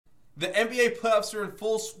The NBA playoffs are in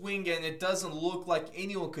full swing, and it doesn't look like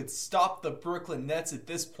anyone could stop the Brooklyn Nets at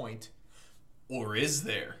this point. Or is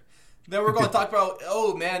there? Then we're going to talk about,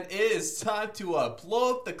 oh man, it is time to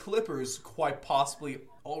blow up the Clippers, quite possibly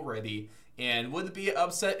already. And would it be an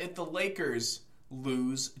upset if the Lakers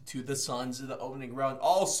lose to the Suns in the opening round?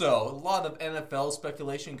 Also, a lot of NFL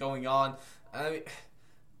speculation going on. I mean,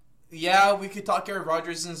 yeah, we could talk Aaron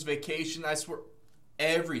Rodgers and his vacation. I swear,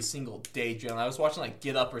 every single day, Jalen. I was watching like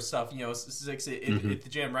Get Up or stuff, 6 at the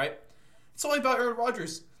gym, right? It's only about Aaron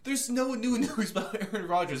Rodgers. There's no new news about Aaron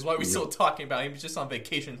Rodgers. Why are we still talking about him? He's just on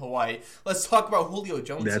vacation in Hawaii. Let's talk about Julio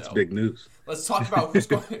Jones. That's big news. Let's talk about who's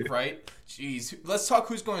going right. Jeez, let's talk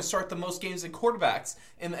who's going to start the most games in quarterbacks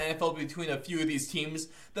in the NFL between a few of these teams.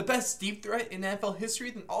 The best deep threat in NFL history,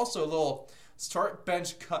 and also a little start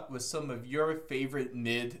bench cut with some of your favorite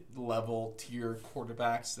mid-level tier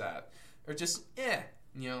quarterbacks that are just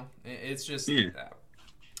it's just.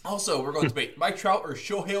 Also, we're going to debate Mike Trout or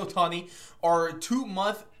Shohei Ohtani, our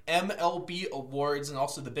 2-month MLB awards, and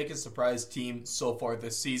also the biggest surprise team so far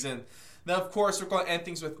this season. Then, of course, we're going to end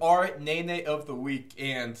things with our Nene of the Week,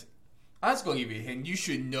 and I'm just going to give you a hint. You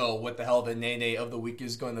should know what the hell the Nene of the Week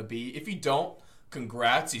is going to be. If you don't,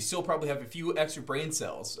 congrats. You still probably have a few extra brain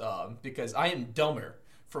cells, because I am dumber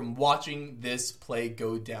from watching this play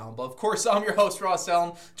go down. But of course, I'm your host, Ross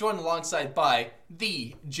Allen, joined alongside by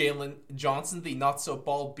the Jalen Johnson, the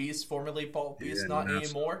not-so-bald beast, formerly bald beast, not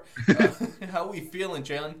anymore. How are we feeling,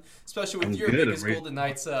 Jalen? Especially with your biggest Golden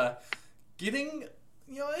Knights getting...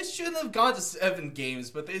 it shouldn't have gone to 7 games,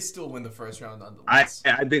 but they still win the first round nonetheless.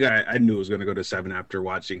 I think I knew it was going to go to 7 after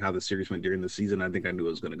watching how the series went during the season. I think I knew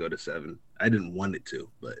it was going to go to 7. I didn't want it to,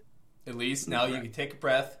 but... At least now you can take a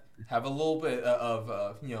breath. Have a little bit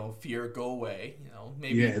of fear go away.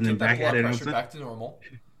 Maybe and then get that blood pressure back to normal.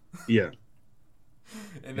 Yeah.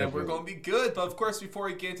 And then we're going to be good. But of course, before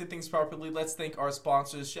we get into things properly, let's thank our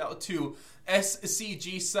sponsors. Shout out to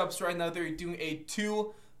SCG Subs. Right now, they're doing a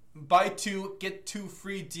 2-buy-2 get 2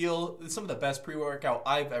 free deal. It's some of the best pre-workout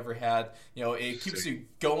I've ever had. It keeps you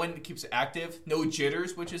going, it keeps you active. No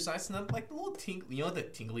jitters, which is nice. And like the little tingly, the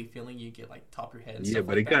tingly feeling you get like top of your head. And stuff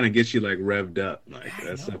but like it kind of gets you like revved up. Like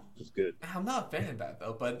that stuff is good. I'm not a fan of that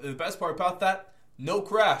though. But the best part about that, no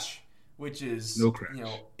crash, which is no crash.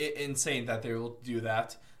 Insane that they will do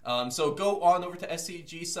that. So go on over to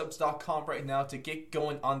scgsubs.com right now to get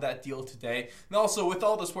going on that deal today. And also, with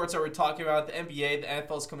all the sports that we're talking about, the NBA, the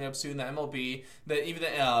NFL is coming up soon, the MLB,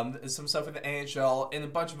 some stuff in the NHL, and a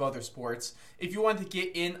bunch of other sports. If you want to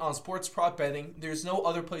get in on sports prop betting, there's no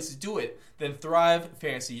other place to do it than Thrive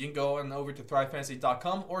Fantasy. You can go on over to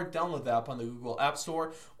thrivefantasy.com or download the app on the Google App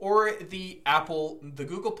Store or the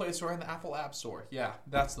Google Play Store and the Apple App Store. Yeah,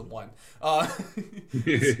 that's the one.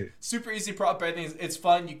 Super easy prop betting. It's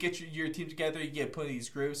fun. You get your team together, you get put in these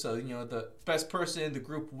groups, so the best person in the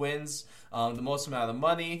group wins the most amount of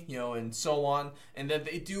money, and so on. And then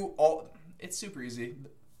they do it's super easy.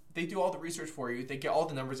 They do all the research for you. They get all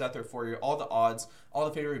the numbers out there for you, all the odds, all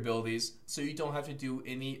the favorabilities, so you don't have to do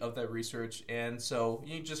any of that research. And so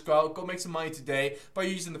you just go make some money today by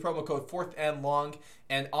using the promo code 4th and long.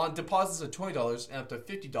 And on deposits of $20 and up to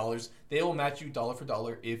 $50, they will match you dollar for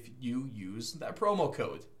dollar if you use that promo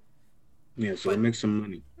code. Yeah, so make some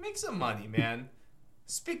money. Make some money, man.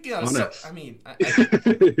 Speaking of,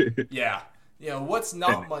 what's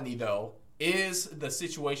not money though is the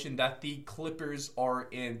situation that the Clippers are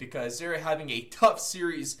in, because they're having a tough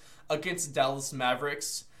series against the Dallas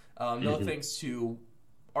Mavericks. No thanks to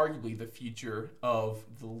arguably the future of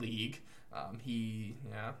the league. I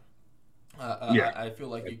feel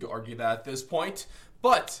like you could argue that at this point.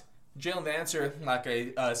 But Jalen, the answer, like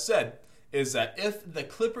I said, is that if the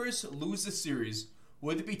Clippers lose the series,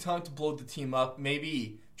 would it be time to blow the team up?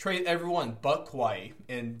 Maybe trade everyone but Kawhi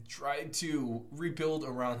and try to rebuild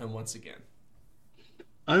around him once again?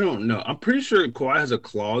 I don't know. I'm pretty sure Kawhi has a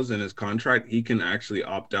clause in his contract. He can actually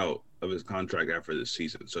opt out of his contract after this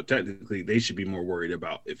season. So technically, they should be more worried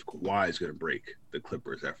about if Kawhi is going to break the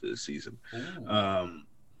Clippers after this season.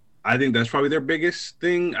 I think that's probably their biggest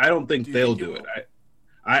thing. I don't think they'll do it.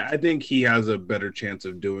 I think he has a better chance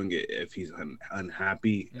of doing it if he's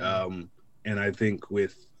unhappy. And I think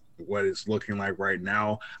with what it's looking like right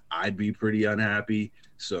now, I'd be pretty unhappy.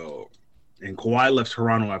 So, and Kawhi left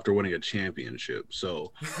Toronto after winning a championship.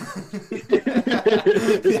 So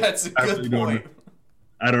that's a good point.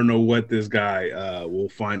 I don't know what this guy will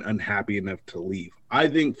find unhappy enough to leave. I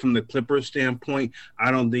think from the Clippers standpoint,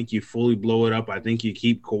 I don't think you fully blow it up. I think you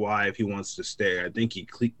keep Kawhi if he wants to stay. I think you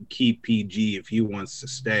keep PG if he wants to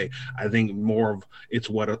stay. I think more of it's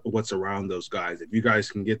what's around those guys. If you guys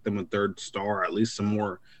can get them a third star, at least some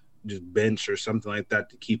more just bench or something like that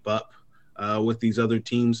to keep up with these other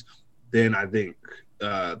teams, then I think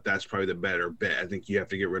that's probably the better bet. I think you have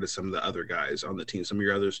to get rid of some of the other guys on the team, some of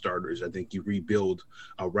your other starters. I think you rebuild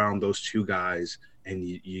around those two guys and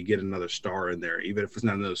you get another star in there, even if it's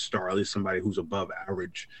not another star, at least somebody who's above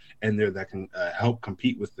average in there that can help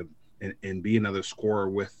compete with them and be another scorer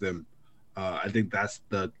with them. I think that's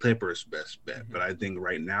the Clippers' best bet. But I think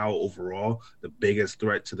right now, overall, the biggest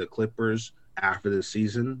threat to the Clippers after the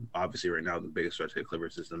season, obviously right now the biggest threat to the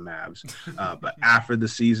Clippers is the Mavs. But after the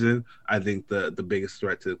season, I think the biggest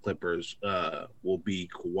threat to the Clippers will be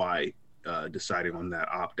Kawhi deciding on that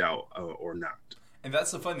opt-out or not. And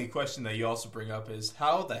that's the funny question that you also bring up is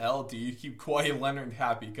how the hell do you keep Kawhi Leonard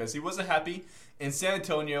happy? Because he wasn't happy in San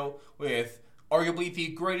Antonio with arguably the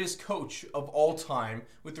greatest coach of all time,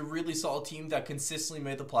 with a really solid team that consistently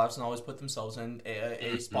made the playoffs and always put themselves in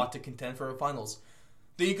a spot to contend for a finals.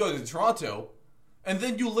 Then you go to Toronto, and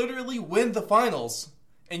then you literally win the finals,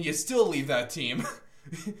 and you still leave that team.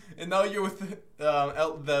 And now you're with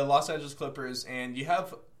the Los Angeles Clippers, and you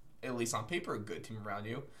have, at least on paper, a good team around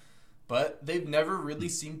you. But they've never really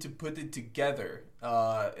seemed to put it together,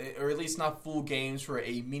 or at least not full games for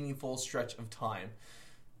a meaningful stretch of time.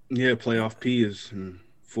 Yeah, playoff P is in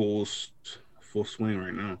full swing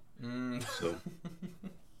right now. So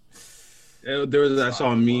I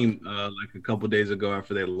saw a meme like a couple days ago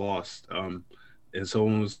after they lost, and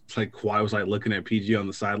someone was like, Kawhi was like looking at PG on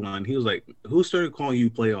the sideline. He was like, "Who started calling you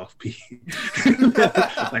playoff P?"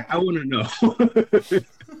 Like, I want to know.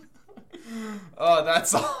 Oh,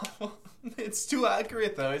 that's awful. It's too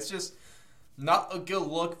accurate though. It's just not a good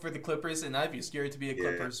look for the Clippers, and I'd be scared to be a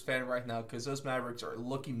Clippers fan right now because those Mavericks are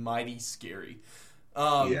looking mighty scary.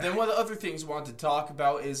 Then one of the other things we wanted to talk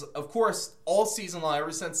about is, of course, all season long,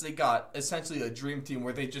 ever since they got essentially a dream team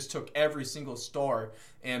where they just took every single star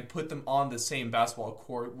and put them on the same basketball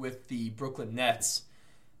court with the Brooklyn Nets,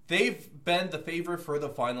 they've been the favorite for the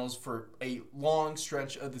finals for a long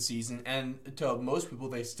stretch of the season, and to most people,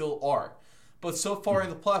 they still are. But so far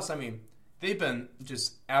in the playoffs, I mean, they've been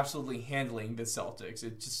just absolutely handling the Celtics.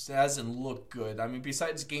 It just hasn't looked good. I mean,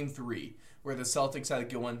 besides Game 3, where the Celtics had a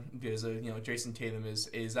good one because Jason Tatum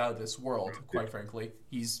is out of this world. Quite frankly,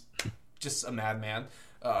 he's just a madman.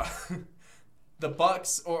 The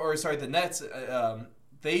Bucks, the Nets,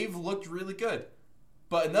 they've looked really good.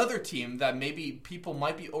 But another team that maybe people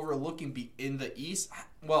might be overlooking in the East,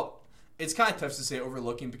 well, it's kind of tough to say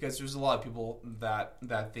overlooking because there's a lot of people that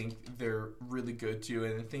think they're really good too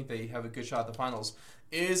and think they have a good shot at the finals,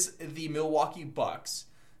 is the Milwaukee Bucks.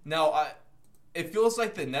 Now, it feels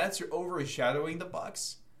like the Nets are overshadowing the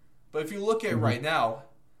Bucks, but if you look at it right now,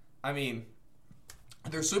 I mean,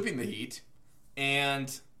 they're sweeping the Heat,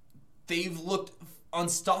 and they've looked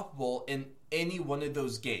unstoppable in any one of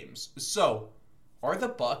those games. So, are the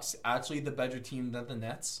Bucks actually the better team than the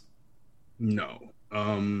Nets? No.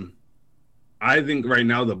 I think right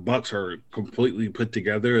now the Bucks are completely put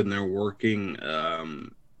together and they're working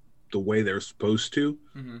the way they're supposed to.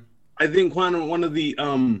 Mm-hmm. I think one of the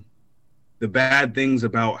bad things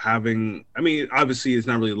about having, I mean, obviously it's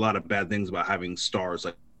not really a lot of bad things about having stars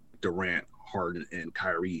like Durant, Harden, and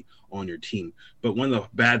Kyrie on your team. But one of the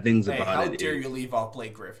bad things about how dare you leave off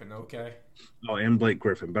Blake Griffin, okay? Oh, and Blake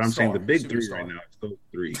Griffin. But I'm saying the big three right now, it's those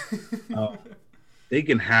three. They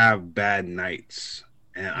can have bad nights.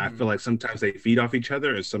 And I feel like sometimes they feed off each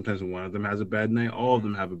other, and sometimes when one of them has a bad night, all of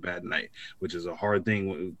them have a bad night, which is a hard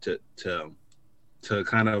thing to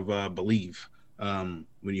kind of believe when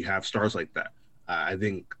you have stars like that. I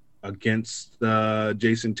think against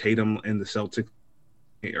Jason Tatum and the Celtics,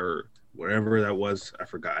 or whatever that was, I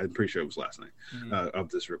forgot. I'm pretty sure it was last night of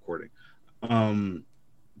this recording.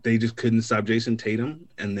 They just couldn't stop Jason Tatum,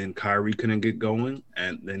 and then Kyrie couldn't get going,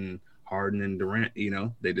 and then Harden and Durant,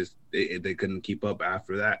 they couldn't keep up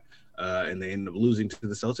after that, and they ended up losing to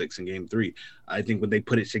the Celtics in Game 3. I think when they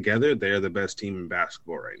put it together, they're the best team in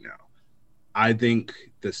basketball right now. I think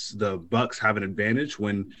the Bucks have an advantage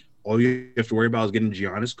when all you have to worry about is getting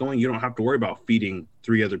Giannis going. You don't have to worry about feeding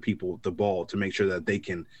three other people the ball to make sure that they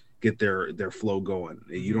can get their flow going.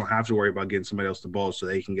 You don't have to worry about getting somebody else the ball so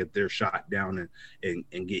they can get their shot down and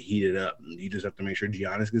get heated up. You just have to make sure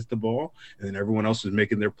Giannis gets the ball, and then everyone else is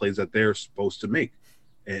making their plays that they're supposed to make.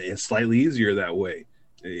 And it's slightly easier that way.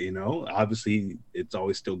 Obviously it's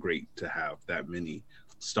always still great to have that many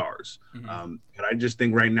stars. But I just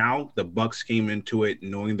think right now the Bucks came into it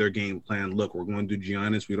knowing their game plan. Look, we're going to do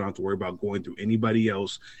Giannis. We don't have to worry about going through anybody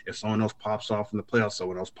else. If someone else pops off in the playoffs,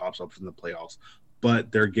 someone else pops up in the playoffs.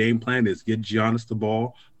 But their game plan is get Giannis the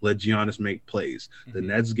ball, let Giannis make plays. The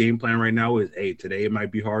Nets' game plan right now is, hey, today it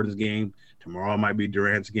might be Harden's game. Tomorrow might be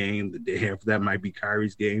Durant's game. The day after that might be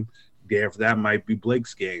Kyrie's game. The day after that might be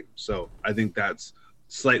Blake's game. So I think that's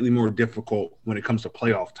slightly more difficult when it comes to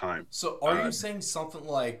playoff time. So are you saying something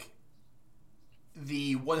like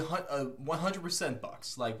the 100%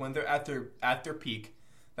 Bucks, like when they're at their peak,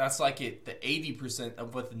 that's like the 80%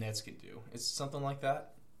 of what the Nets can do? It's something like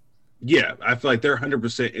that? Yeah, I feel like their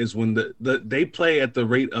 100% is when they play at the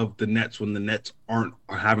rate of the Nets when the Nets are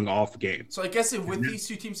having off games. So I guess with these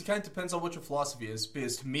two teams, it kind of depends on what your philosophy is.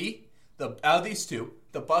 Because to me, out of these two,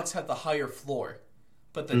 the Bucks have the higher floor,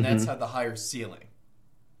 but the Nets have the higher ceiling.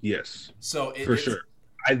 Yes, so for sure.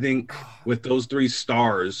 I think with those three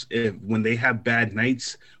stars, when they have bad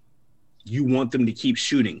nights, you want them to keep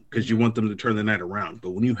shooting because you want them to turn the night around.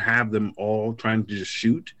 But when you have them all trying to just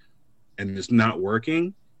shoot and it's not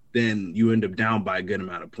working, then you end up down by a good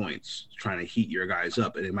amount of points trying to heat your guys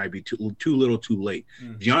up, and it might be too little too late.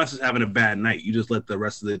 Giannis is having a bad night. You just let the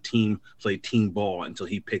rest of the team play team ball until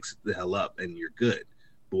he picks the hell up, and you're good.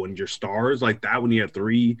 But when your stars like that, when you have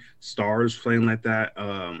three stars playing like that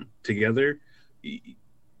together,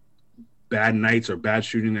 bad nights or bad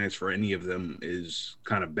shooting nights for any of them is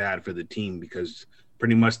kind of bad for the team because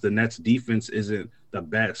pretty much the Nets defense isn't the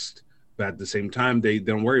best. But at the same time, they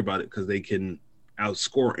don't worry about it because they can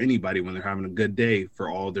outscore anybody when they're having a good day for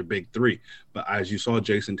all their big three. But as you saw,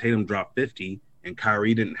 Jason Tatum drop 50 and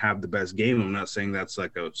Kyrie didn't have the best game. I'm not saying that's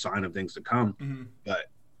like a sign of things to come, but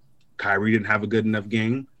Kyrie didn't have a good enough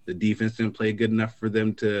game. The defense didn't play good enough for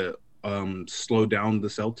them to slow down the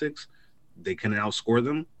Celtics. They couldn't outscore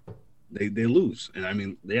them. They lose. And I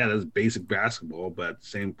mean, yeah, that's basic basketball, but at the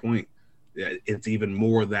same point, it's even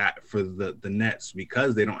more that for the Nets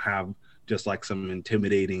because they don't have just like some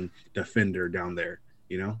intimidating defender down there,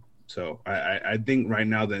 you know? So I think right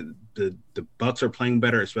now that the Bucks are playing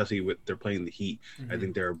better, especially with they're playing the Heat. I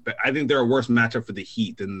think they're a worse matchup for the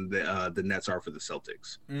Heat than the Nets are for the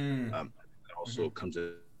Celtics. That also comes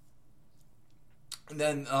in. And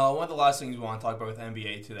then one of the last things we want to talk about with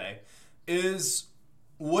NBA today is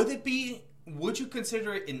would you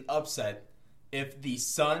consider it an upset if the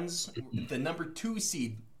Suns, the number 2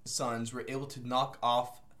 seed Suns, were able to knock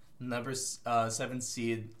off number 7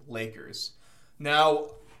 seed Lakers?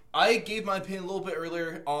 Now, I gave my opinion a little bit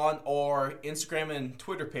earlier on our Instagram and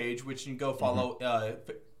Twitter page, which you can go follow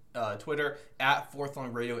Twitter at Fourth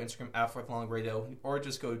Long Radio, Instagram at Fourth Long Radio, or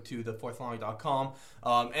just go to thefourthlong.com.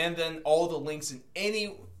 And then all the links and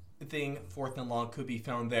anything Fourth and Long could be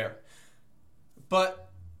found there. But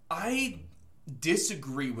I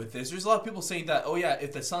disagree with this. There's a lot of people saying that, oh yeah,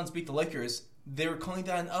 if the Suns beat the Lakers, they were calling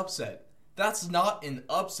that an upset. That's not an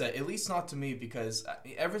upset, at least not to me, because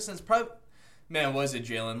ever since was it,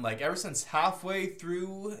 Jalen? Like, ever since halfway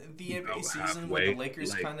through the NBA season when the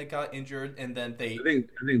Lakers kind of got injured, and then I think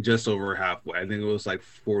just over halfway. I think it was like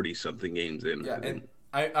 40-something games in. Yeah, and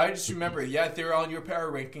I just remember, they were on your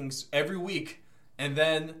power rankings every week, and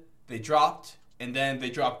then they dropped, and then they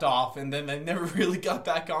dropped off, and then they never really got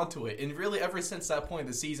back onto it. And really, ever since that point of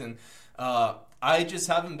the season, I just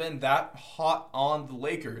haven't been that hot on the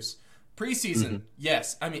Lakers. Preseason,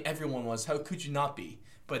 yes. I mean, everyone was. How could you not be?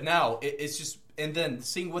 But now, it's just... And then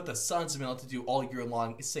seeing what the Suns have been able to do all year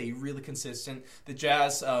long is, say, really consistent. The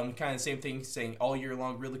Jazz, kind of the same thing, saying all year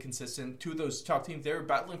long, really consistent. Two of those top teams, they were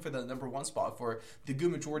battling for the number 1 spot for the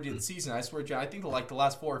good majority of the season. I swear, John, I think like the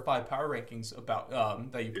last 4 or 5 power rankings about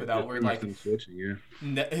that you put out were like...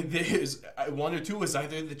 There's 1 or 2 was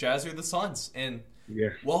either the Jazz or the Suns, and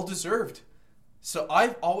well-deserved. So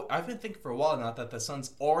I've been thinking for a while now that the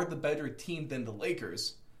Suns are the better team than the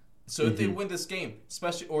Lakers. So if they win this game,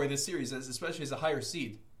 or this series, especially as a higher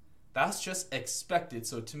seed, that's just expected.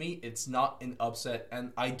 So to me, it's not an upset,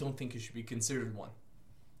 and I don't think it should be considered one.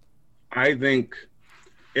 I think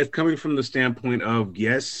it's coming from the standpoint of,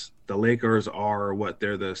 yes, the Lakers are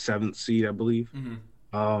they're the 7th seed, I believe.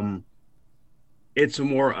 It's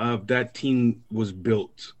more of that team was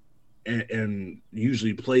built and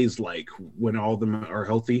usually plays like when all of them are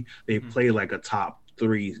healthy, they play like a top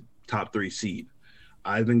three seed.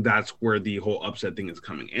 I think that's where the whole upset thing is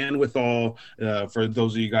coming. And with all, for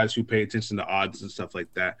those of you guys who pay attention to odds and stuff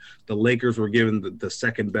like that, the Lakers were given the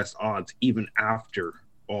second best odds even after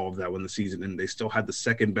all of that when the season ended. They still had the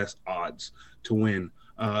second best odds to win.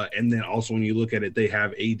 And then also when you look at it, they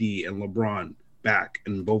have AD and LeBron back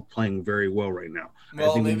and both playing very well right now.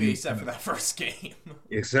 Well, maybe except for that first game.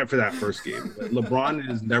 Except for that first game. But LeBron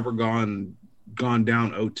has never gone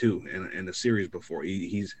down 0-2 in a series before.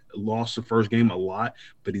 He's lost the first game a lot,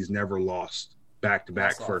 but he's never lost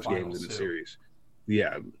back-to-back first games in the series.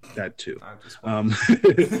 Yeah, that too.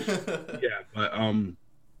 Yeah,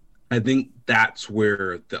 but I think that's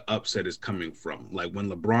where the upset is coming from. Like when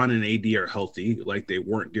LeBron and AD are healthy, like they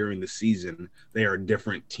weren't during the season, they are a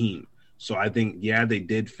different team. So I think, yeah, they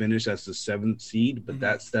did finish as the seventh seed, but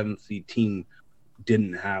that seventh seed team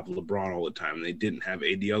didn't have LeBron all the time. They didn't have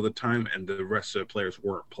AD all the time, and the rest of the players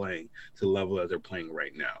weren't playing to the level that they're playing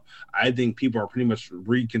right now. I think people are pretty much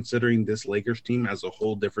reconsidering this Lakers team as a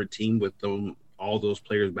whole different team with them, all those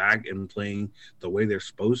players back and playing the way they're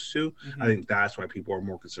supposed to. I think that's why people are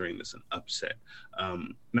more considering this an upset.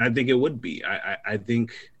 And I think it would be. I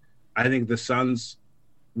think the Suns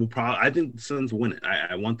will probably. I think the Suns win it.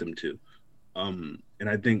 I want them to. And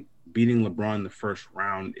I think beating LeBron in the first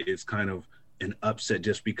round is kind of an upset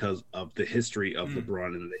just because of the history of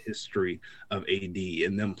LeBron and the history of AD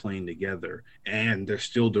and them playing together. And they're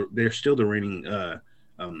still the reigning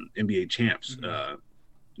NBA champs.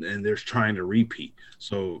 And they're trying to repeat.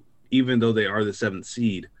 So even though they are the seventh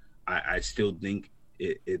seed, I still think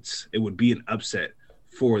it would be an upset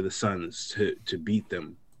for the Suns to beat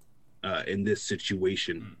them in this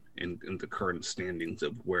situation in the current standings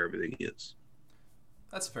of where everything is.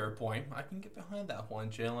 That's a fair point. I can get behind that one,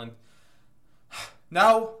 Jalen.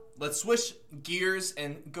 Now, let's switch gears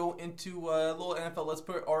and go into a little NFL. Let's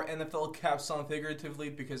put our NFL caps on figuratively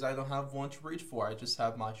because I don't have one to reach for. I just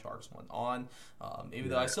have my Sharks one on. Even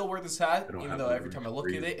though I still wear this hat, even though every time I look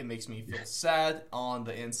at it, it makes me feel sad on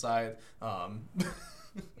the inside.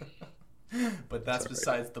 But that's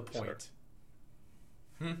besides the point.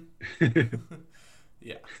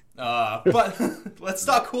 Yeah. But let's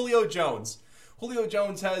talk Julio Jones. Julio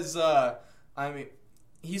Jones has,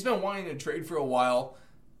 he's been wanting to trade for a while,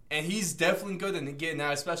 and he's definitely good in again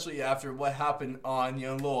now, especially after what happened on,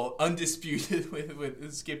 a little Undisputed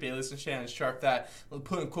with Skip Bayless and Shannon Sharp, that,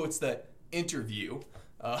 put in quotes, the interview.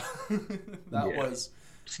 Was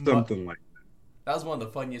something like that. That was one of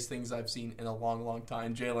the funniest things I've seen in a long, long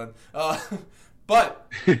time, Jalen.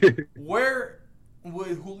 But where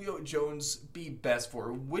would Julio Jones be best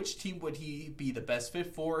for? Which team would he be the best fit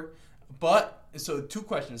for? So two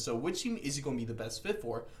questions. So which team is he going to be the best fit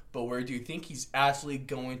for? But where do you think he's actually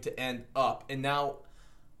going to end up? And now,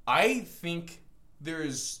 I think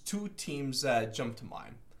there's two teams that jump to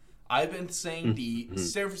mind. I've been saying the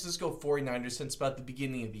San Francisco 49ers since about the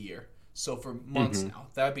beginning of the year. So for months now.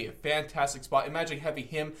 That would be a fantastic spot. Imagine having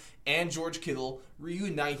him and George Kittle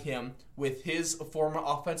reunite him with his former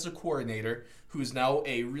offensive coordinator, who's now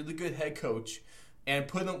a really good head coach, and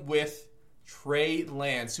put him with Trey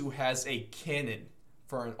Lance, who has a cannon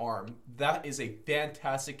for an arm. That is a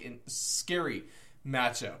fantastic and scary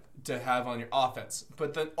matchup to have on your offense.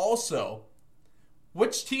 But then also,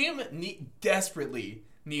 which team desperately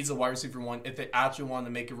needs a wide receiver one if they actually want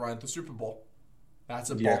to make a run at the Super Bowl? That's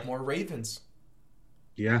the Baltimore Ravens.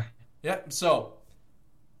 Yeah. Yeah, so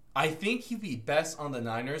I think he'd be best on the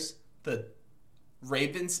Niners. The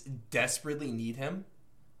Ravens desperately need him.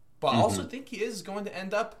 But I also think he is going to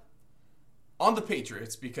end up on the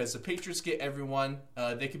Patriots because the Patriots get everyone.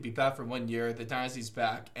 They could be back for 1 year. The Dynasty's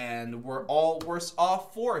back. And we're all worse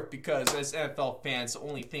off for it because as NFL fans, the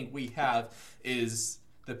only thing we have is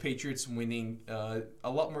the Patriots winning a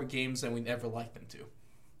lot more games than we'd ever like them to.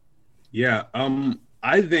 Yeah,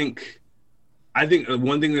 I think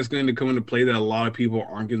one thing that's going to come into play that a lot of people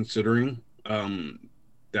aren't considering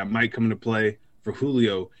that might come into play for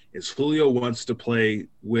Julio is Julio wants to play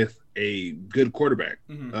with a good quarterback.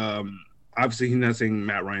 Obviously, he's not saying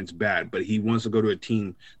Matt Ryan's bad, but he wants to go to a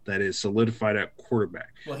team that is solidified at quarterback.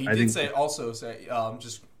 Well, he did say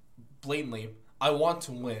just blatantly, I want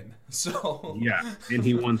to win. So yeah, and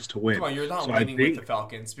he wants to win. Come on, you're not winning with the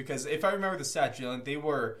Falcons because if I remember the stat, Jalen, they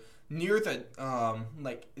were near the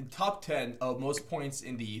top 10 of most points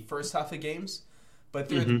in the first half of games, but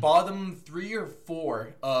they're the bottom 3 or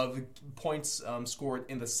 4 of points scored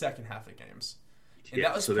in the second half of games. And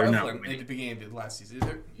that was prevalent in the beginning of the last season.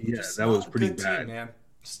 That was pretty bad, team, man.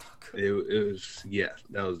 Just not good.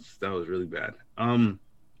 That was really bad.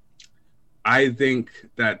 I think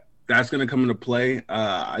that's going to come into play.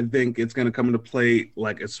 I think it's going to come into play,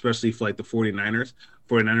 especially for the 49ers.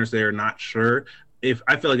 49ers, they are not sure.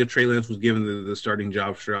 I feel like if Trey Lance was given the starting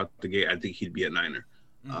job straight out the gate, I think he'd be at Niner.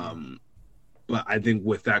 But I think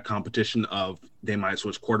with that competition of they might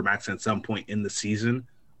switch quarterbacks at some point in the season,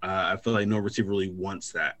 I feel like no receiver really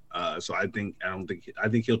wants that. So I think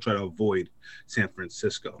he'll try to avoid San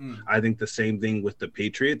Francisco. I think the same thing with the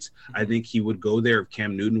Patriots. I think he would go there if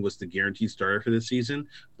Cam Newton was the guaranteed starter for the season.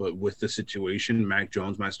 But with the situation, Mac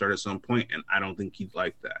Jones might start at some point, and I don't think he'd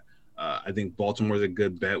like that. I think Baltimore's a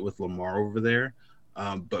good bet with Lamar over there.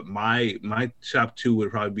 But my top two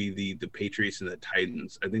would probably be the Patriots and the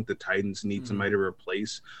Titans. I think the Titans need somebody to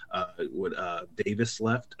replace what Davis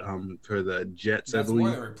left for the Jets. That's I believe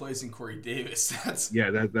more than replacing Corey Davis. That's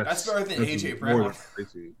that's better than AJ Brown.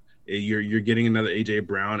 You're getting another AJ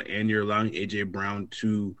Brown, and you're allowing AJ Brown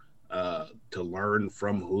to learn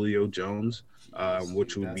from Julio Jones,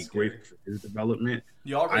 which would be great for his development.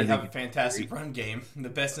 You already have a fantastic run game, the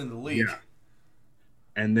best in the league. Yeah.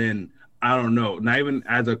 And then I don't know, not even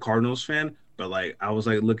as a Cardinals fan, but like I was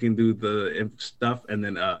like looking through the stuff, and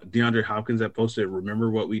then DeAndre Hopkins had posted,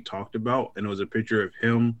 "Remember what we talked about?" And it was a picture of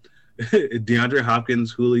him, DeAndre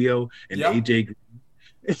Hopkins, Julio, and AJ Green.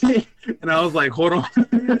 And I was like, hold on.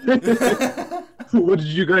 What did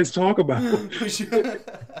you guys talk about?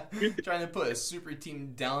 Trying to put a super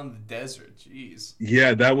team down in the desert. Jeez.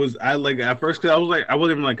 Yeah, that was I like at first because I was like I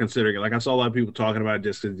wasn't even like considering it. Like I saw a lot of people talking about it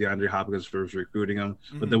just because DeAndre Hopkins first recruiting him.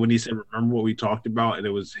 But then when he said, "Remember what we talked about?" and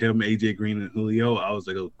it was him, AJ Green, and Julio, I was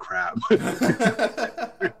like, "Oh crap."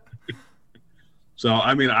 So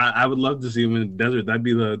I mean, I would love to see him in the desert. That'd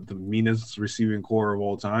be the meanest receiving core of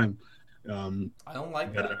all time. I don't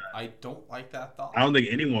like that. I don't like that thought. I don't think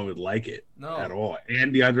anyone would like it at all.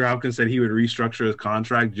 And DeAndre Hopkins said he would restructure his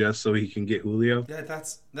contract just so he can get Julio. Yeah,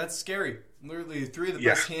 that's scary. Literally, three of the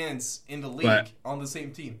best hands in the league on the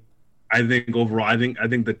same team. I think overall, I think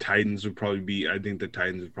the Titans would probably be. I think the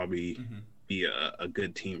Titans would probably be a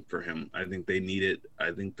good team for him. I think they need it.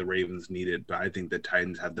 I think the Ravens need it, but I think the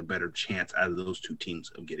Titans have the better chance out of those two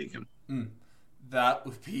teams of getting him. That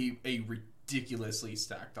would be a ridiculously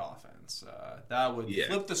stacked offense. That would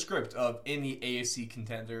flip the script of any AFC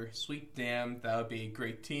contender. Sweet damn, that would be a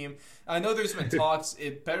great team. I know there's been talks.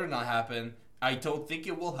 It better not happen. I don't think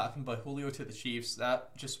it will happen, but Julio to the Chiefs,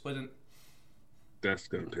 that just wouldn't. That's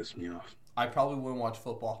going to piss me off. I probably wouldn't watch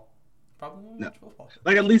football. Watch football.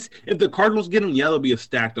 Like at least if the Cardinals get them, it'll be a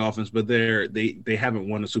stacked offense, but they haven't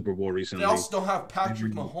won a Super Bowl recently. They also don't have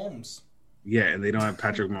Patrick Mahomes. Yeah, and they don't have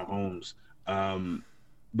Patrick Mahomes.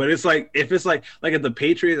 But it's like if the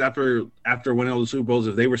Patriots after winning all the Super Bowls,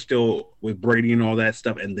 if they were still with Brady and all that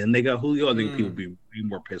stuff, and then they got Julio, I think people would be way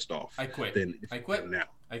more pissed off. I quit. I quit now.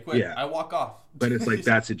 I quit. Yeah. I walk off. But it's like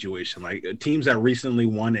that situation, like teams that recently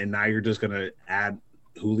won, and now you're just gonna add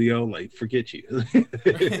Julio, like forget you.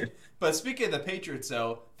 But speaking of the Patriots,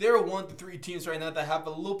 though, they're one of the three teams right now that have a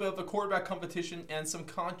little bit of a quarterback competition and some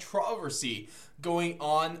controversy going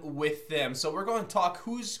on with them. So we're going to talk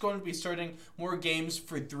who's going to be starting more games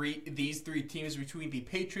for these three teams between the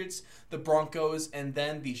Patriots, the Broncos, and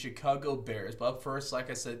then the Chicago Bears. But up first, like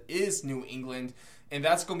I said, is New England, and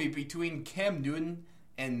that's going to be between Cam Newton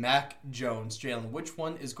and Mac Jones. Jalen, which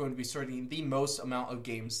one is going to be starting the most amount of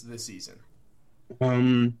games this season?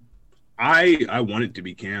 I want it to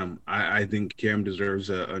be Cam. I think Cam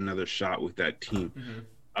deserves another shot with that team.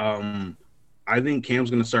 I think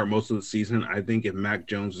Cam's going to start most of the season. I think if Mac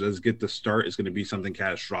Jones does get the start, it's going to be something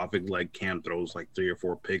catastrophic, like Cam throws like 3 or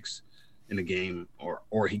 4 picks in a game,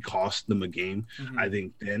 or he costs them a game. I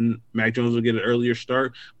think then Mac Jones will get an earlier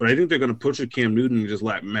start. But I think they're going to push with Cam Newton and just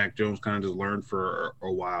let Mac Jones kind of just learn for a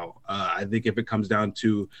while. I think if it comes down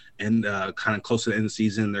to kind of close to the end of the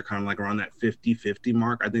season, they're kind of like around that 50-50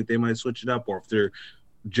 mark. I think they might switch it up, or if they're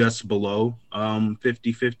just below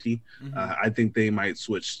 50-50, I think they might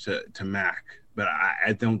switch to Mac. But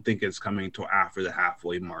I don't think it's coming till after the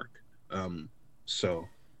halfway mark.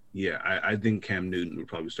 Yeah, I think Cam Newton would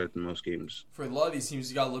probably start the most games. For a lot of these teams,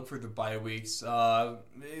 you got to look for the bye weeks.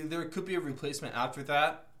 There could be a replacement after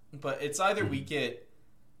that, but it's either we get...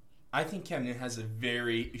 I think Cam Newton has a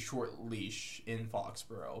very short leash in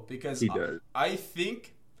Foxborough because he does. I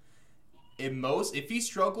think if he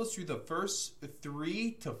struggles through the first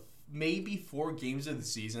 3 to maybe 4 games of the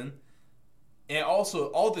season, and also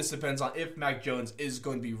all this depends on if Mac Jones is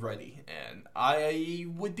going to be ready, and I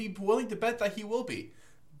would be willing to bet that he will be.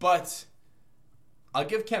 But I'll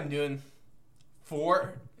give Cam Newton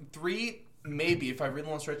 3, maybe if I really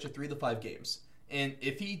want to stretch it, 3 to 5 games. And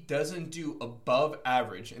if he doesn't do above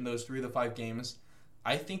average in those 3 to 5 games,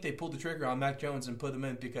 I think they pull the trigger on Mac Jones and put him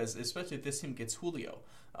in because especially if this team gets Julio,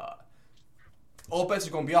 all bets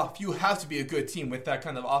are going to be off. You have to be a good team with that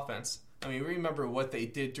kind of offense. I mean, remember what they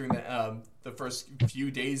did during the first few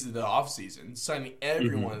days of the offseason, signing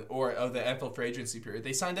everyone, or of the NFL free agency period.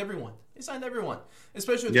 They signed everyone.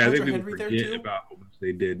 Especially with Hunter Henry there, too. About how much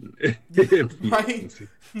they did. Right?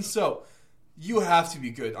 So, you have to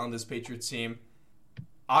be good on this Patriots team.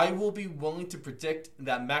 I will be willing to predict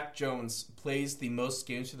that Mac Jones plays the most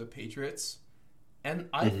games for the Patriots. And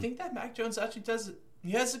I think that Mac Jones actually does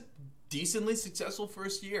he has a decently successful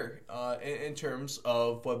first year in terms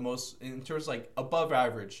of like above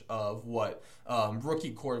average of what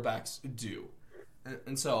rookie quarterbacks do,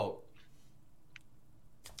 and so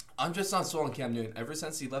I'm just not sold on Cam Newton. Ever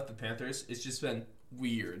since he left the Panthers, it's just been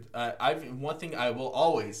weird. One thing I will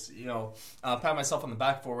always pat myself on the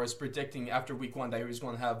back for was predicting after week 1 that he was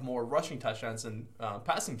going to have more rushing touchdowns than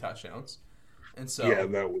passing touchdowns. And so yeah,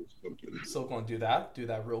 that was something. So going to do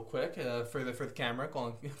that real quick for the camera,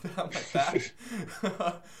 going like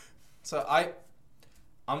that. So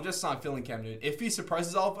I'm just not feeling Cam Newton. If he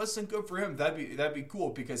surprises all of us, then good for him. That'd be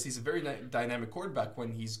cool because he's a very dynamic quarterback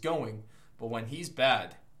when he's going, but when he's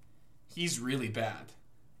bad, he's really bad.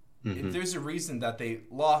 Mm-hmm. There's a reason that they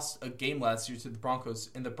lost a game last year to the Broncos,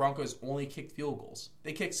 and the Broncos only kicked field goals.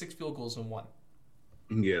 They kicked 6 field goals and won.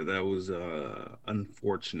 Yeah, that was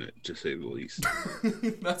unfortunate, to say the least.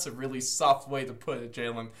 That's a really soft way to put it,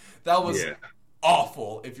 Jalen. That was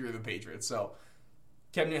awful if you're the Patriots. So,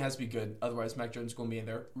 Cam Newton has to be good. Otherwise, Mac Jones is going to be in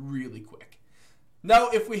there really quick. Now,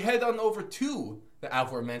 if we head on over to the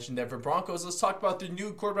aforementioned Denver Broncos, let's talk about the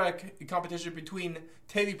new quarterback competition between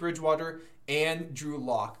Teddy Bridgewater and Drew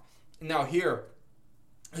Lock. Now,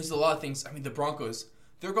 there's a lot of things. I mean, the Broncos,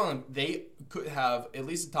 they could have at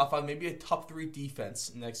least a top 5, maybe a top 3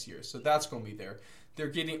 defense next year. So that's going to be there. They're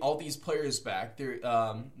getting all these players back.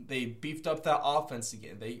 They beefed up that offense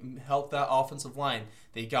again. They helped that offensive line.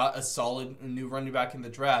 They got a solid new running back in the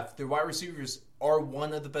draft. Their wide receivers are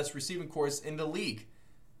one of the best receiving corps in the league.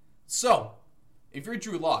 So, if you're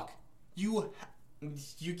Drew Lock, you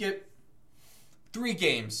get 3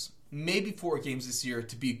 games, maybe 4 games this year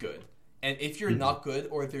to be good. And if you're not good,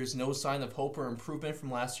 or if there's no sign of hope or improvement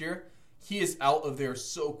from last year, he is out of there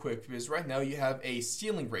so quick. Because right now you have a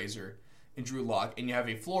ceiling raiser in Drew Lock, and you have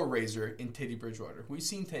a floor raiser in Teddy Bridgewater. We've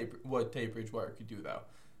seen what Teddy Bridgewater could do, though.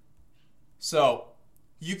 So,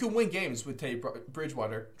 you can win games with Teddy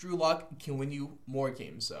Bridgewater. Drew Lock can win you more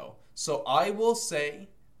games, though. So, I will say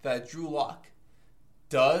that Drew Lock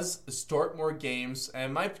does start more games,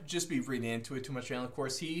 and might just be reading into it too much. And of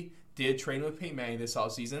course, he did train with Peyton Manning this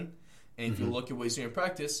offseason. And if you look at what he's doing in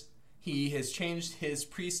practice, he has changed his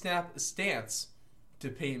pre-snap stance to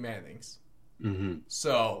Peyton Manning's. Mm-hmm.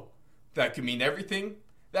 So, that could mean everything.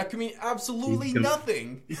 That could mean absolutely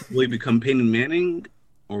nothing. Will he become Peyton Manning,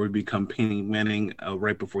 or will he become Peyton Manning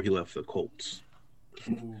right before he left the Colts?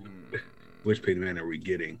 Which Peyton Manning are we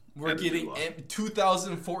getting? We're getting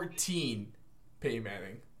 2014 Peyton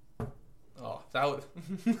Manning. Oh, that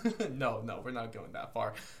would... No, we're not going that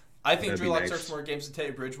far. I think Drew Lock starts more games than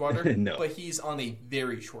Teddy Bridgewater, no. But he's on a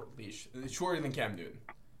very short leash, shorter than Cam Newton.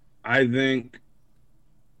 I think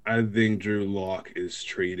Drew Lock is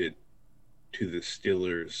traded to the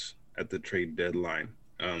Steelers at the trade deadline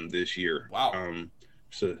this year. Wow.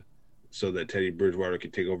 So that Teddy Bridgewater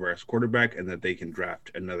can take over as quarterback, and that they can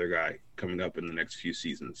draft another guy coming up in the next few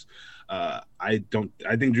seasons. I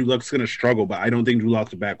think Drew Lock's going to struggle, but I don't think Drew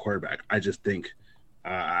Lock's a bad quarterback. I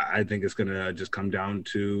think it's going to just come down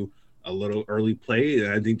to a little early play.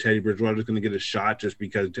 And I think Teddy Bridgewater is going to get a shot just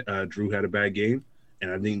because Drew had a bad game.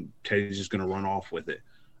 And I think Teddy's just going to run off with it.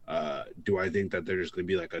 Do I think that they're just going to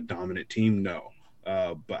be like a dominant team? No.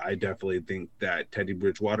 But I definitely think that Teddy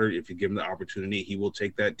Bridgewater, if you give him the opportunity, he will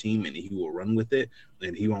take that team and he will run with it.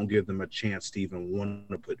 And he won't give them a chance to even want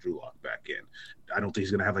to put Drew Lock back in. I don't think he's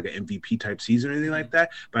going to have like an MVP type season or anything like that.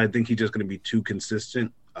 But I think he's just going to be too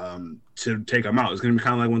consistent to take him out. It's going to be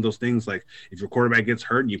kind of like one of those things, like if your quarterback gets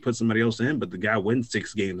hurt, you put somebody else in, but the guy wins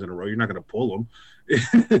 6 games in a row, you're not going to pull him.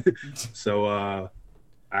 So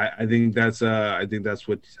I think that's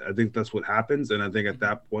what happens, and I think at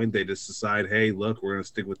that point they just decide, hey, look, we're going to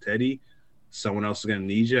stick with Teddy. Someone else is going to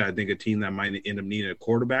need you. I think a team that might end up needing a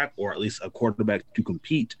quarterback, or at least a quarterback to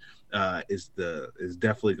compete, is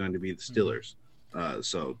definitely going to be the Steelers.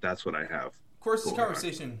 So that's what I have. Of course, this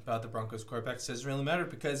conversation about the Broncos quarterback doesn't really matter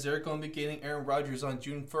because they're going to be getting Aaron Rodgers on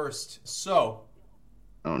June 1st. So,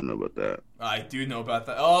 I don't know about that. I do know about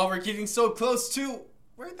that. Oh, we're getting so close to.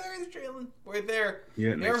 We're there, Jalen. We're there. Yeah,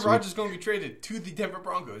 Aaron Rodgers is going to be traded to the Denver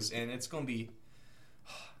Broncos, and it's going to be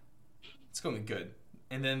good.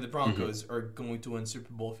 And then the Broncos are going to win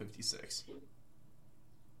Super Bowl 56.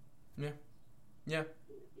 Yeah.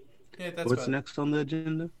 That's what's next on the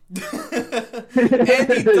agenda?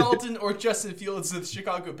 Andy Dalton or Justin Fields of the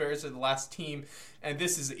Chicago Bears are the last team, and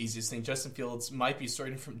this is the easiest thing. Justin Fields might be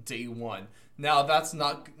starting from day one. Now, that's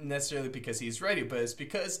not necessarily because he's ready, but it's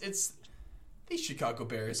because it's the Chicago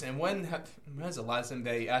Bears. And when was the last time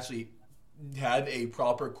they actually had a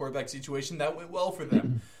proper quarterback situation that went well for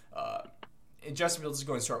them? And Justin Fields is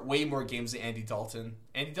going to start way more games than Andy Dalton.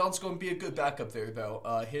 Andy Dalton's going to be a good backup there,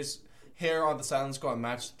 though. hair on the sideline is going to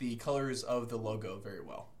match the colors of the logo very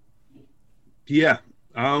well. Yeah.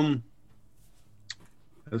 That's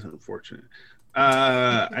unfortunate.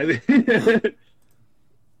 I think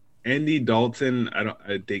Andy Dalton, I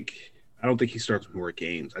don't think he starts more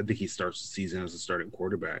games. I think he starts the season as a starting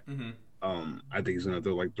quarterback. Mm-hmm. I think he's gonna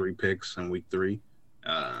throw like 3 picks in week 3.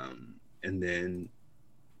 And then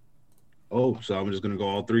so I'm just gonna go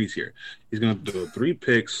all threes here. He's gonna throw 3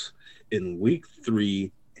 picks in week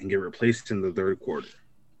 3 and get replaced in the third quarter.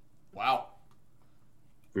 Wow.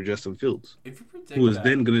 For Justin Fields. If you predict who is that,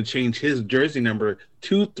 then gonna change his jersey number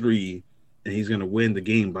to 3, and he's gonna win the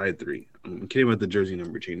game by 3. I'm kidding about the jersey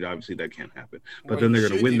number change. Obviously that can't happen. But then they're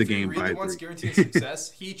gonna win the game by 3. Wants guaranteed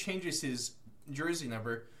success, he changes his jersey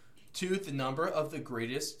number to the number of the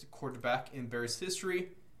greatest quarterback in Bears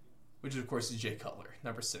history, which of course is Jay Cutler,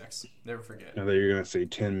 number 6. Never forget. I thought you were gonna say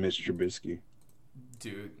 10, Mitch Trubisky.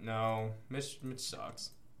 Dude, no, Mitch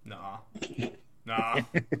sucks. Nah.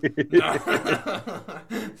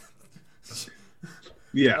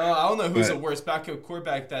 Yeah. I don't know who's the worst backup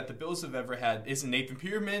quarterback that the Bills have ever had. Is it Nathan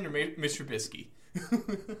Peterman or Mitch Trubisky?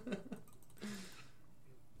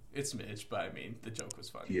 It's Mitch, but I mean, the joke was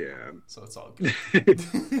funny. Yeah. So it's all good.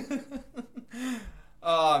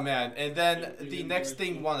 Oh, man. And then the next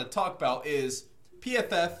thing we want to talk about is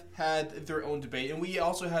PFF had their own debate, and we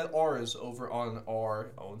also had ours over on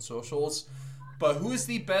our own socials. But who is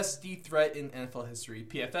the best deep threat in NFL history?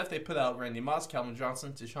 PFF, they put out Randy Moss, Calvin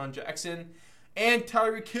Johnson, Deshaun Jackson, and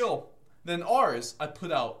Tyreek Hill. Then ours, I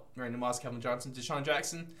put out Randy Moss, Calvin Johnson, Deshaun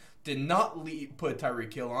Jackson. Did not put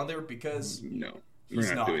Tyreek Hill on there because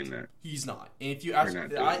we're not doing that. He's not. And if you actually,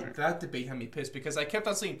 that debate had me pissed because I kept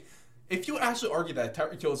on saying, if you actually argue that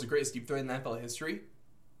Tyreek Hill is the greatest deep threat in NFL history,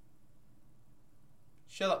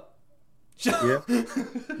 shut up. Yeah.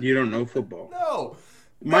 You don't know football. No.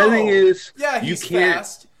 My thing is, he's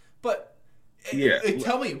fast, but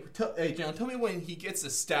tell me when he gets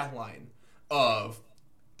a stat line of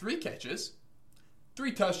 3 catches,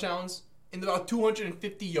 3 touchdowns, and about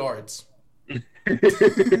 250 yards.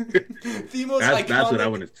 The most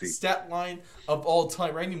iconic stat line of all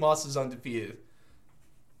time. Randy Moss is undefeated.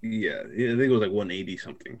 Yeah, I think it was like 180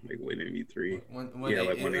 something, like 183. Like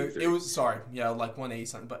 183. It was like 180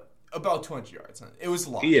 something, but about 200 yards. It was a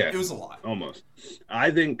lot. Yeah, it was a lot. Almost. I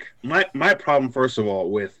think my problem, first of all,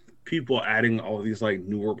 with people adding all these like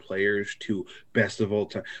newer players to best of all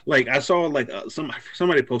time. Like I saw like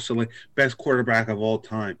somebody posted like best quarterback of all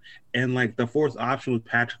time, and like the 4th option was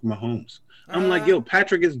Patrick Mahomes. I'm like, yo,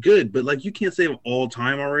 Patrick is good, but like you can't say of all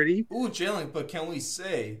time already. Ooh, Jalen, but can we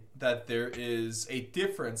say that there is a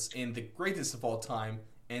difference in the greatest of all time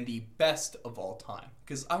and the best of all time?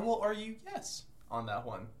 Because I will argue yes on that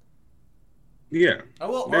one. Yeah, I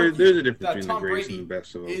will argue there's a difference that between Tom the greatest Brady and the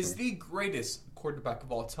best of all is time. the greatest quarterback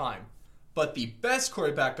of all time, but the best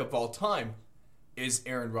quarterback of all time is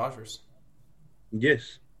Aaron Rodgers.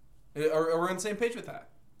 Yes. Are we on the same page with that?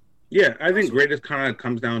 Yeah, I think greatest kind of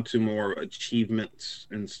comes down to more achievements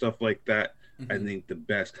and stuff like that. Mm-hmm. I think the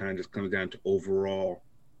best kind of just comes down to overall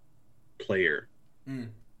player.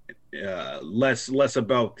 Less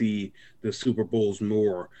about the Super Bowls,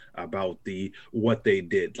 more about what they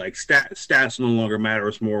did. Like stats no longer matter.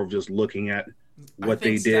 It's more of just looking at what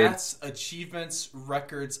they did. Stats, achievements,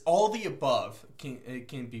 records, all the above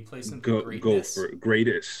can be placed in greatness. Go for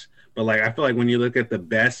greatest. But like I feel like when you look at the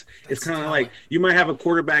best, it's kind of like you might have a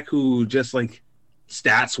quarterback who just like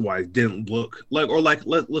stats wise didn't look like, or like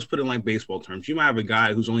let's put it in like baseball terms. You might have a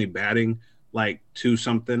guy who's only batting like 2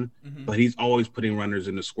 something, but he's always putting runners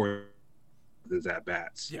in the score with his at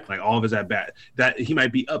bats. Yeah. Like all of his at bat, that he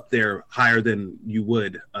might be up there higher than you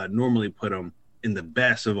would normally put him in the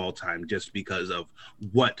best of all time, just because of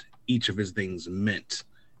what each of his things meant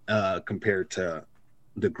compared to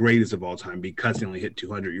the greatest of all time. Because he only hit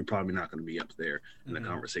 200, you're probably not going to be up there in the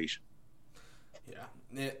conversation.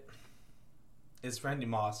 Yeah, it's Randy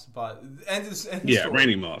Moss, but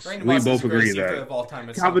Randy Moss. We both agree that of all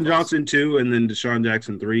time. Calvin Johnson 2, and then Deshaun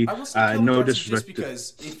Jackson 3. I will say Calvin Johnson just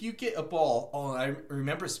because if you get a ball, I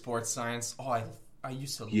remember Sports Science. I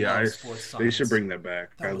used to love Sports Science. They should bring that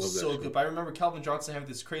back. That was so good. But I remember Calvin Johnson having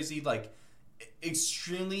this crazy like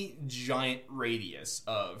extremely giant radius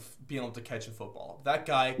of being able to catch a football. That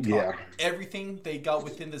guy caught everything they got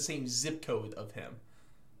within the same zip code of him.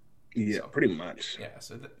 Yeah, pretty much. Yeah,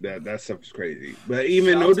 so that stuff is crazy. But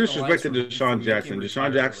even no disrespect to Deshaun Jackson.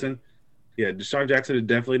 Deshaun Jackson is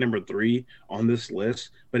definitely number 3 on this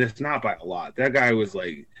list, but it's not by a lot. That guy was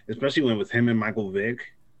like, especially when with him and Michael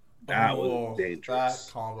Vick, that was dangerous.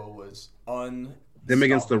 That combo was them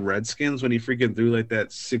against Stop. the Redskins when he freaking threw like that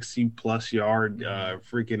 60+ yard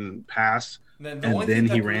freaking pass, And then the and only thing then he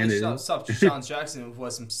that could ran really it in. stop Deshaun Jackson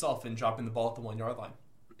was himself and dropping the ball at the 1 yard line.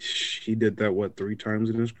 He did that what 3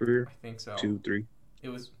 times in his career? I think so. 2, 3. It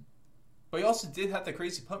was, but he also did have the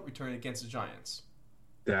crazy punt return against the Giants.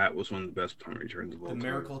 That was one of the best punt returns of all The time.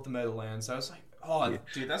 miracle at the Meadowlands. I was like, oh, Yeah.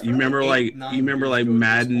 dude, that's You remember like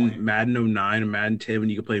Madden 09 and Madden 10 when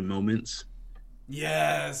you could play moments?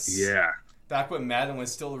 Yes. Yeah. Back when Madden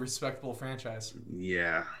was still a respectable franchise.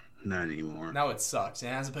 Yeah. Not anymore. Now it sucks. It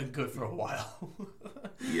hasn't been good for a while.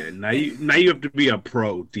 Yeah. Now you have to be a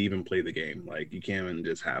pro to even play the game. Like you can't even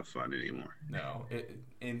just have fun anymore. No.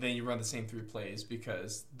 And then you run the same 3 plays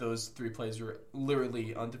because those 3 plays are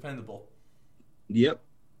literally undependable. Yep.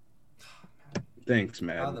 Thanks, How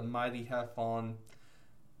Madden. the mighty have fallen.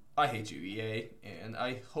 I hate you, EA, and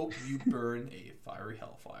I hope you burn a fiery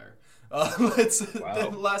hellfire.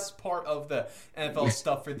 The last part of the NFL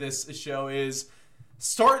stuff for this show is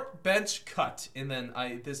start, bench, cut. And then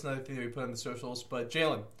this is another thing that we put on the socials. But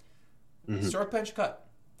Jalen, start, bench, cut.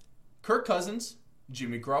 Kirk Cousins,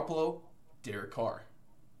 Jimmy Garoppolo, Derek Carr.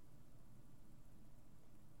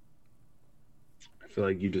 I feel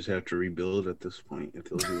like you just have to rebuild at this point. If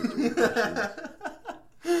those are the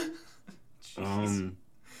 3 options.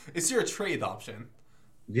 Is there a trade option?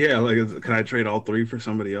 Yeah, like can I trade all 3 for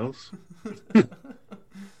somebody else?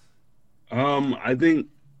 I think.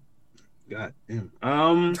 God damn.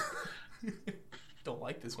 Don't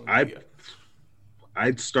like this one.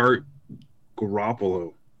 I'd start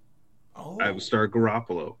Garoppolo. Oh. I would start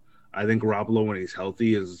Garoppolo. I think Garoppolo, when he's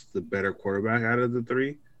healthy, is the better quarterback out of the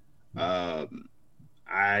 3.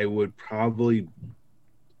 I'd probably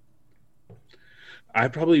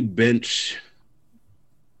bench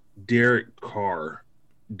Derek Carr.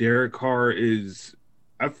 Derek Carr is.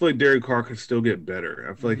 I feel like Derek Carr could still get better.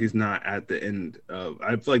 I feel like he's not at the end of.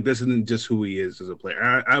 I feel like this isn't just who he is as a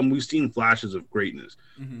player. We've seen flashes of greatness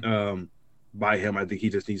by him. I think he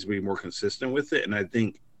just needs to be more consistent with it. And I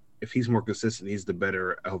think if he's more consistent, he's the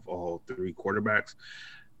better of all 3 quarterbacks.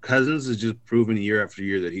 Cousins has just proven year after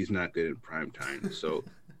year that he's not good in prime time. So,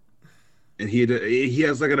 and he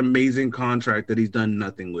has like an amazing contract that he's done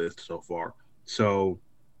nothing with so far. So.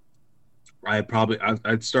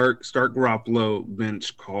 I'd start Garoppolo,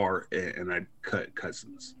 bench Carr, and I'd cut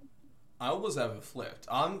Cousins. I almost have it flipped.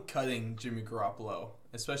 I'm cutting Jimmy Garoppolo,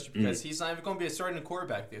 especially because he's not even going to be a starting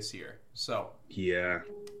quarterback this year. So yeah,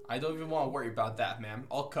 I don't even want to worry about that, man.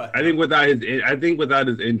 I'll cut. I think without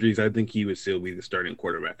his injuries, I think he would still be the starting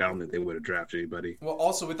quarterback. I don't think they would have drafted anybody. Well,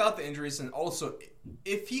 also without the injuries, and also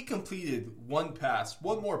if he completed one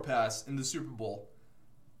more pass in the Super Bowl,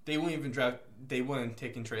 they wouldn't even draft. They wouldn't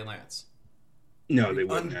take in Trey Lance. No, they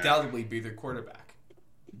wouldn't. Undoubtedly be their quarterback.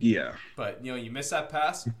 Yeah. But, you miss that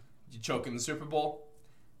pass, you choke in the Super Bowl.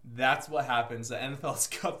 That's what happens. The NFL's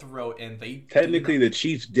cutthroat, and they... Technically, the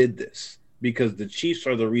Chiefs did this because the Chiefs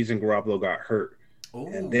are the reason Garoppolo got hurt. Ooh.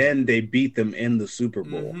 And then they beat them in the Super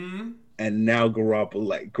Bowl. Mm-hmm. And now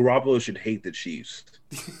Garoppolo should hate the Chiefs.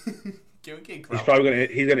 Can we get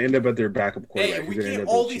He's gonna end up at their backup quarterback. Hey, we get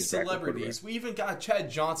all these celebrities. We even got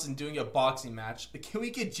Chad Johnson doing a boxing match. Can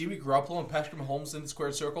we get Jimmy Garoppolo and Patrick Mahomes in the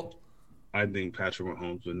squared circle? I think Patrick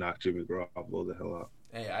Mahomes would knock Jimmy Garoppolo the hell out.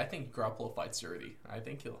 Hey, I think Garoppolo fights dirty. I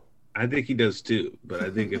think he does too. But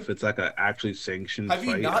I think if it's like a actually sanctioned fight, have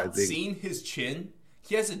you not seen his chin?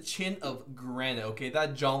 He has a chin of granite. Okay,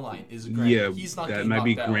 that jawline is granite. Yeah, he's not. That might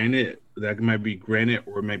be granite. That might be granite,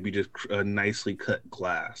 or it might be just a nicely cut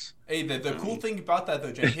glass. Hey, the cool thing about that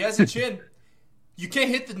though, Jen, he has a chin. You can't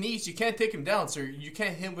hit the knees. You can't take him down, so you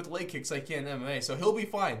can't hit him with leg kicks like in MMA. So he'll be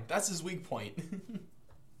fine. That's his weak point.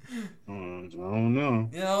 I don't know.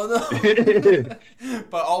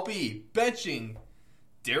 But I'll be benching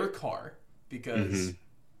Derek Carr because he's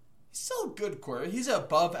still a good quarterback. He's an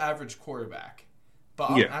above average quarterback.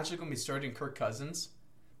 But I'm actually going to be starting Kirk Cousins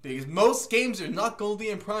because most games are not going to be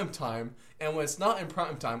in prime time. And when it's not in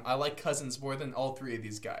prime time, I like Cousins more than all 3 of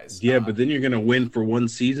these guys. Yeah, but then you're going to win for one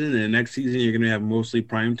season, and the next season you're going to have mostly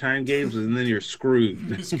prime time games, and then you're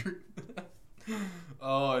screwed.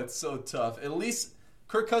 Oh, it's so tough. At least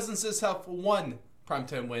Kirk Cousins does have one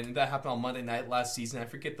primetime win, and that happened on Monday night last season. I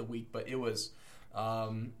forget the week, but it was,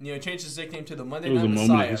 changed his nickname to the Monday Night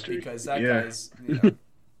Messiah because that guy's,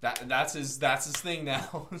 that's his thing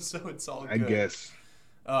now. So it's all good. I guess.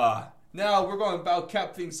 Now we're going to about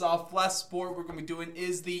cap things off. Last sport we're going to be doing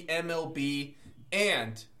is the MLB,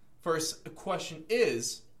 and first question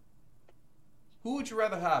is, who would you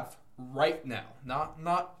rather have right now?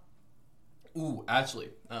 Not. Ooh, actually,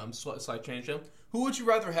 slight change him. Who would you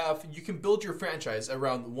rather have? You can build your franchise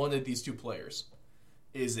around one of these 2 players.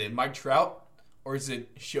 Is it Mike Trout or is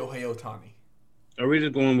it Shohei Ohtani? Are we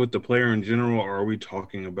just going with the player in general, or are we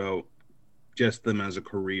talking about just them as a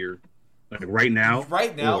career? Like right now?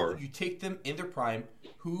 Right now, you take them in their prime.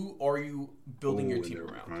 Who are you building your team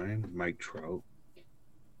around? Prime? Mike Trout.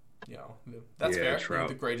 That's fair. Trout.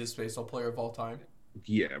 The greatest baseball player of all time.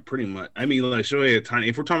 Yeah, pretty much. I mean, like Shohei Ohtani.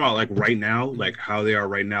 If we're talking about like right now, like how they are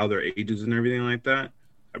right now, their ages and everything like that,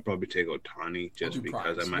 I'd probably take Ohtani just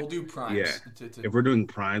because I might. We'll do primes. Yeah. If we're doing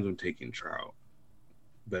primes, I'm taking Trout.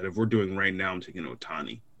 But if we're doing right now, I'm taking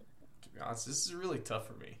Ohtani. To be honest, this is really tough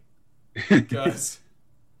for me because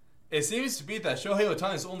it seems to be that Shohei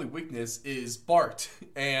Ohtani's only weakness is Bart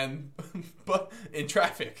and but in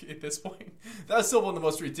traffic at this point. That's still one of the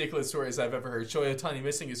most ridiculous stories I've ever heard. Shohei Ohtani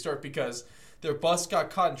missing his start because their bus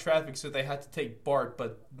got caught in traffic, so they had to take Bart,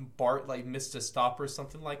 but Bart like missed a stop or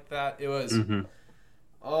something like that. It was. Mm-hmm.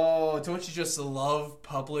 Oh, don't you just love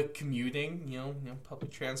public commuting? You know,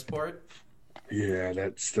 public transport. Yeah,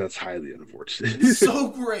 that's highly unfortunate. So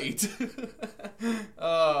great.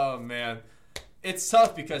 Oh man, it's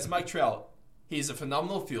tough because Mike Trout, he's a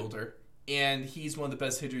phenomenal fielder, and he's one of the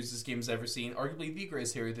best hitters this game has ever seen. Arguably the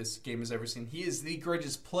greatest hitter this game has ever seen. He is the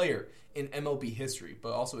greatest player in MLB history.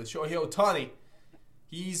 But also with Shohei Ohtani,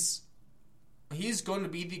 he's going to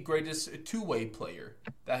be the greatest two-way player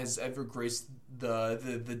that has ever graced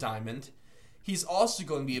the diamond. He's also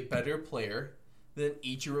going to be a better player than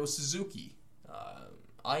Ichiro Suzuki.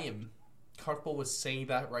 I am comfortable with saying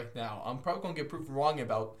that right now. I'm probably going to get proved wrong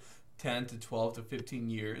about 10 to 12 to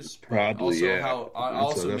 15 years. Probably, also, yeah. I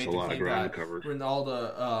also made the claim that covered.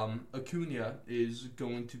 Ronaldo Acuna is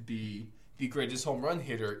going to be the greatest home run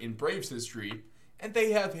hitter in Braves history, and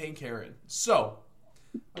they have Hank Aaron. So,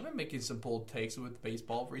 I've been making some bold takes with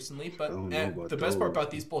baseball recently, but the best part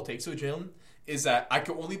about these bold takes, Jalen, is that I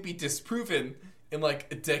can only be disproven in like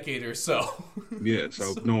a decade or so. Yeah,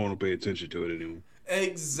 so no one will pay attention to it anymore.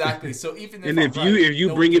 Exactly. So even if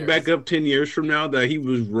you bring it back up 10 years from now that he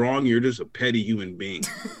was wrong, you're just a petty human being.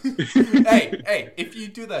 hey, if you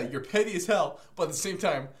do that, you're petty as hell. But at the same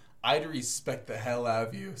time, I'd respect the hell out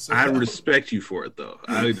of you. So I respect you for it, though.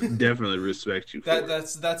 I definitely respect you for it.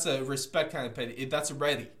 That's a respect kind of petty. That's a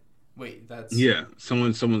ready. Wait, that's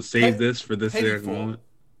Someone saved this for this moment.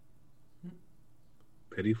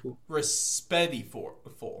 Pettyful? Respectful.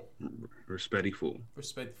 Respectful.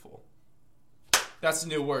 That's a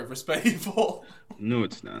new word, respectful. No,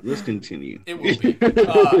 it's not. Let's continue. It will be.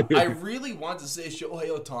 I really want to say Shohei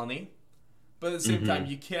Ohtani, but at the same time,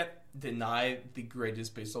 you can't deny the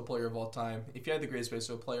greatest baseball player of all time. If you had the greatest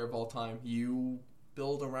baseball player of all time, you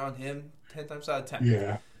build around him 10 times out of 10.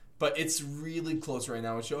 Yeah. But it's really close right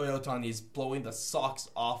now. Shohei Ohtani is blowing the socks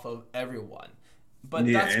off of everyone. But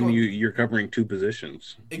you're covering two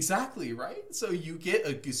positions. Exactly, right? So you get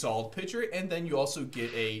a solid pitcher, and then you also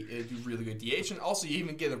get a really good DH, and also you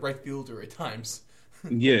even get a right fielder at times.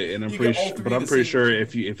 Yeah, and I'm pretty sure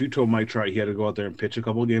if you told Mike Trout he had to go out there and pitch a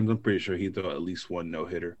couple of games, I'm pretty sure he'd throw at least one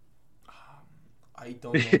no-hitter. I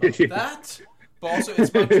don't know about that. But also,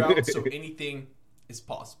 it's Mike Trout, so anything is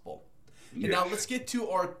possible. And now let's get to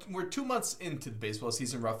we're 2 months into the baseball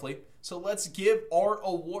season roughly. So let's give our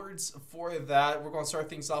awards for that. We're going to start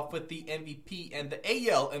things off with the MVP. And the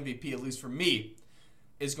AL MVP, at least for me,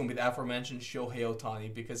 is going to be the aforementioned Shohei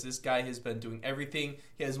Ohtani. Because this guy has been doing everything.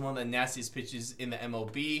 He has one of the nastiest pitches in the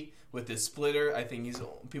MLB with his splitter. I think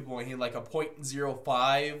people want to hit like a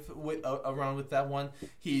 .05 around with that one.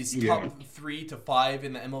 He's top 3 to 5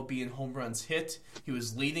 in the MLB in home runs hit. He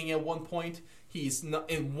was leading at one point. He's not,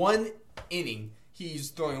 in one inning,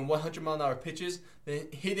 he's throwing 100-mile-an-hour pitches, then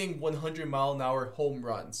hitting 100-mile-an-hour home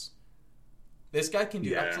runs. This guy can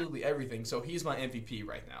do absolutely everything, so he's my MVP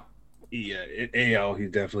right now. Yeah, AL,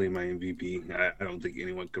 he's definitely my MVP. I don't think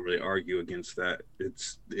anyone could really argue against that.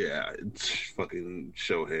 It's fucking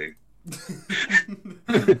Shohei.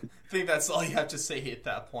 I think that's all you have to say at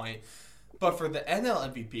that point. But for the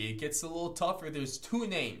NL MVP, it gets a little tougher. There's two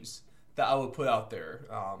names that I would put out there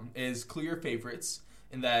is clear favorites,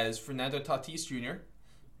 and that is Fernando Tatis Jr.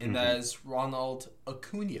 and that is Ronald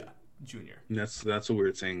Acuna Jr. That's a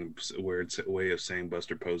weird way of saying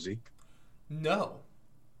Buster Posey. No.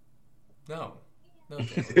 So,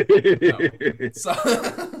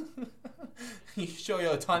 you show you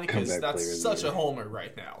Ohtani because that's such a homer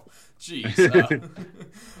right now. Jeez.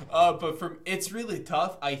 But it's really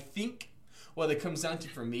tough. I think what it comes down to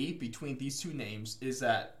for me between these two names is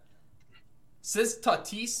that since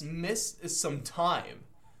Tatis missed some time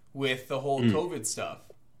with the whole COVID stuff,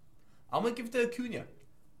 I'm going to give it to Acuna.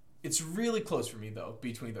 It's really close for me, though,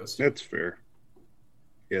 between those two. That's fair.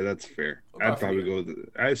 Yeah, that's fair. What I'd about for probably you? go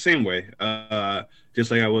the same way.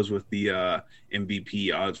 Just like I was with the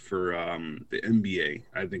MVP odds for the NBA.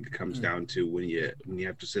 I think it comes Mm. down to when you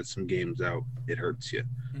have to sit some games out, it hurts you.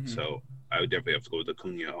 Hmm. So I would definitely have to go with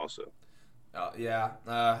Acuna also. Yeah.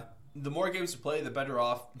 The more games you play, the better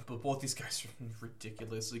off. But both these guys are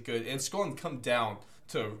ridiculously good, and it's going to come down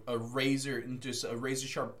to a razor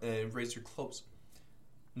sharp, razor close.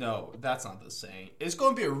 No, that's not the saying. It's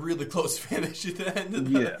going to be a really close finish at the end of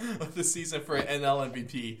Yeah. the season for NL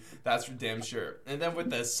MVP. That's for damn sure. And then with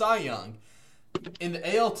the Cy Young, in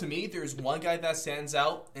the AL, to me, there's one guy that stands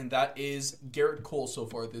out, and that is Garrett Cole so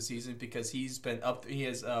far this season because he's been up. He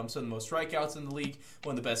has some of the most strikeouts in the league,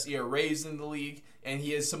 one of the best ERAs in the league, and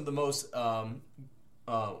he has some of the most.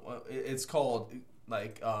 It's called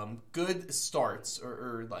good starts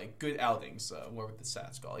or like good outings. What were the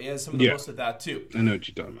stats called? He has some of the Yeah. most of that too. I know what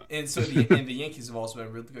you're talking about. And so the Yankees have also been a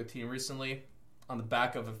really good team recently on the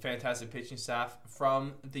back of a fantastic pitching staff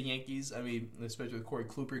from the Yankees. I mean, especially with Corey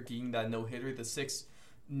Kluber getting that no-hitter, the sixth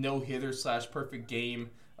no-hitter / perfect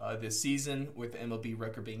game this season with the MLB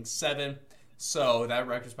record being 7. So that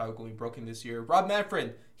record's probably going to be broken this year. Rob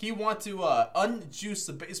Manfred, he wanted to unjuice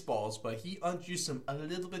the baseballs, but he unjuiced them a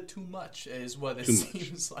little bit too much is what it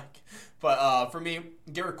seems like. But for me,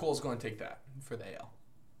 Garrett Cole's going to take that for the AL.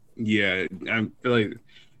 Yeah, I feel like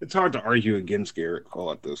it's hard to argue against Garrett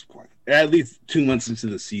Cole at this point. At least 2 months into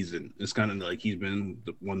the season, it's kind of like he's been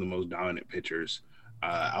one of the most dominant pitchers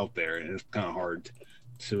out there, and it's kind of hard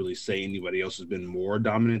to really say anybody else has been more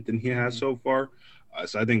dominant than he has so far.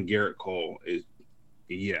 So I think Garrett Cole is,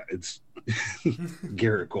 it's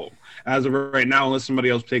Garrett Cole as of right now, unless somebody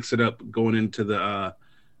else picks it up going into the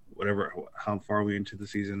whatever. How far are we into the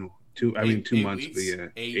season? 2 months, weeks, but yeah,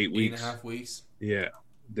 8 8 weeks, and a half weeks. Yeah.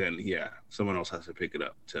 Then someone else has to pick it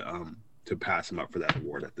up to pass him up for that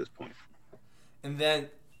award at this point. And then,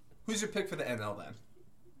 who's your pick for the NL then?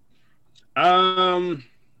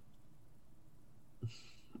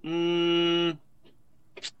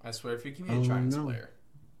 I swear, if you give me a Giants player.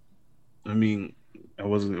 I mean, I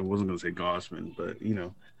wasn't gonna say Gossman, but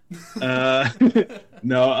no.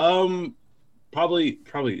 Probably.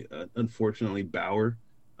 Unfortunately, Bauer.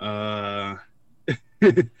 Are we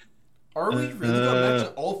really gonna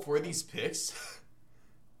mention all 4 of these picks?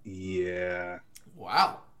 Yeah.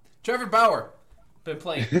 Wow, Trevor Bauer been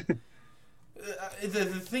playing. The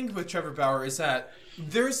thing with Trevor Bauer is that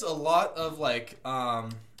there's a lot of I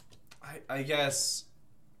guess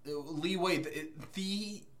leeway.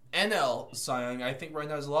 The NL Cy Young, I think right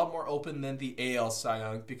now is a lot more open than the AL Cy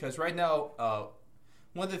Young because right now,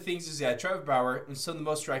 one of the things is that Trevor Bauer, and some of the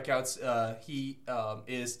most strikeouts, he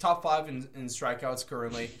is top 5 in strikeouts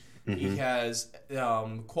currently. Mm-hmm. He has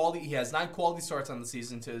quality. He has 9 quality starts on the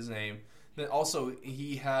season to his name. Then also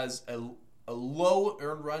he has a low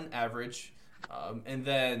earned run average, and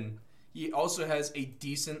then he also has a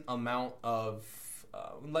decent amount of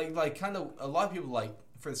kind of a lot of people like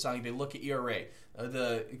for the Cy Young, they look at ERA.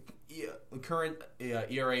 The current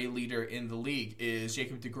ERA leader in the league is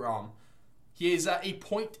Jacob deGrom. He is at a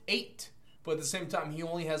 .8, but at the same time, he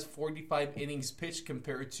only has 45 innings pitched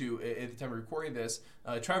compared to, at the time of recording this,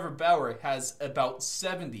 Trevor Bauer has about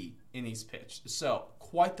 70 innings pitched. So,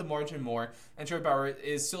 quite the margin more. And Trevor Bauer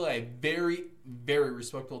is still a very, very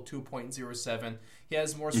respectable 2.07. He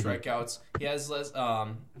has more strikeouts. He has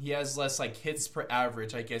less like hits per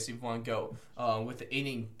average, I guess, if you want to go with the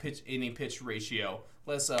inning pitch ratio.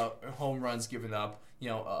 Less home runs given up.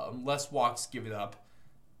 Less walks given up.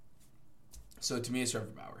 So to me, it's Trevor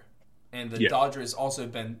Bauer. And the Dodgers also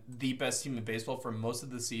have been the best team in baseball for most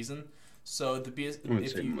of the season. So if you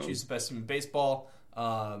choose the best team in baseball,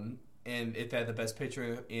 and if they had the best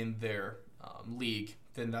pitcher in their league,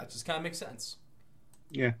 then that just kind of makes sense.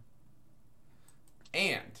 Yeah.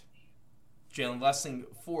 And Jalen, last thing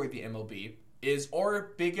for the MLB is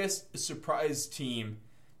our biggest surprise team.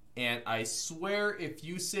 And I swear, if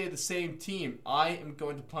you say the same team, I am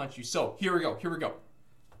going to punch you. So here we go.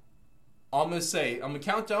 I'm going to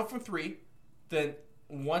count down from 3. Then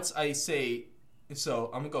once I say, so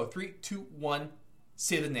I'm going to go 3, 2, 1,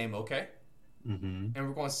 say the name, okay? Mm-hmm. And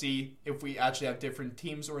we're going to see if we actually have different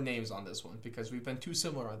teams or names on this one because we've been too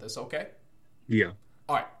similar on this, okay? Yeah.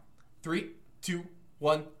 All right. 3, 2,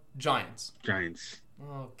 1, Giants. Okay.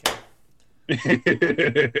 Yeah,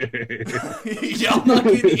 I'm not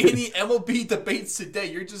getting any MLB debates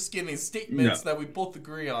today. You're just getting statements that we both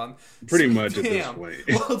agree on. Pretty much at this point.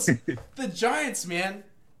 Well, it's the Giants, man.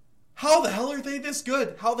 How the hell are they this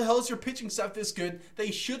good? How the hell is your pitching staff this good?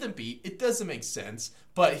 They shouldn't be. It doesn't make sense.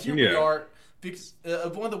 But here we are. Because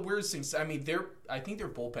one of the weirdest things, I mean, I think their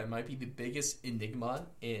bullpen might be the biggest enigma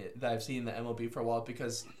that I've seen in the MLB for a while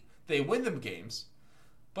because they win them games,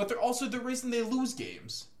 but they're also the reason they lose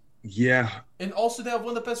games. Yeah. And also they have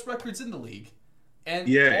one of the best records in the league. And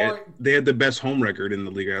they had the best home record in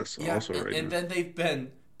the league also right and now. then they've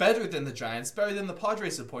been better than the Giants, better than the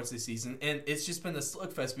Padres at points this season, and it's just been a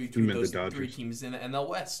slugfest between those three teams in the NL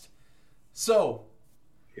West. So,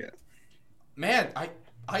 yeah. Man,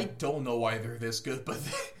 I don't know why they're this good, but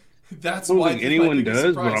that's I don't why think anyone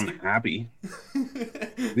does, surprise. but I'm happy.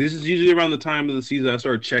 This is usually around the time of the season I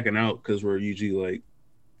start checking out because we're usually like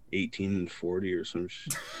 18-40 or some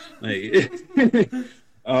shit.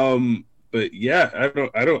 But yeah,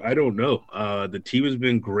 I don't know. The team has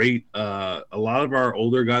been great. A lot of our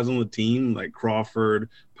older guys on the team, like Crawford,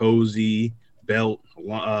 Posey, Belt,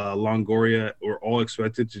 Longoria, were all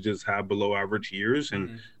expected to just have below average years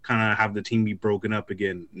and kind of have the team be broken up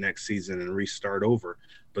again next season and restart over.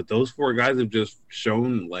 But those four guys have just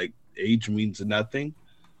shown like age means nothing,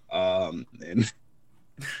 and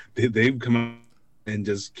they've come out and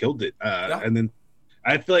just killed it. And then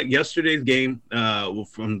I feel like yesterday's game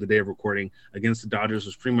from the day of recording against the Dodgers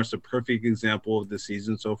was pretty much the perfect example of the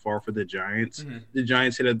season so far for the Giants. The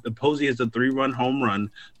Giants Posey hits a 3-run home run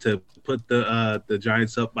to put the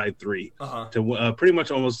Giants up by 3 to pretty much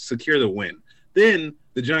almost secure the win. Then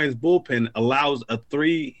the Giants bullpen allows a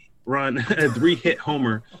 3-hit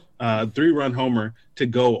homer, 3-run homer to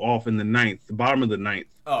go off in the bottom of the ninth.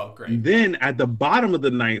 Oh, great. And then at the bottom of the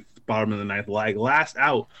ninth, like last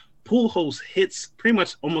out, Pujols hits pretty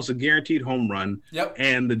much almost a guaranteed home run,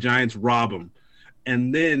 and the Giants rob him.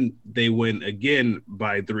 And then they win again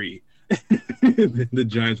by 3. The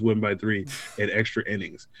Giants win by 3 in extra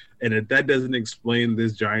innings. And if that doesn't explain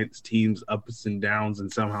this Giants team's ups and downs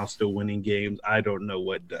and somehow still winning games, I don't know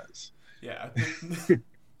what does. Yeah.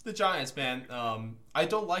 The Giants, man, I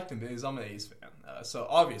don't like them because I'm an A's fan. So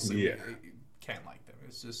obviously you can't like them.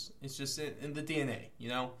 It's just in the DNA, you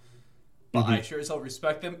know? But I sure as hell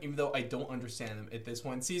respect them, even though I don't understand them at this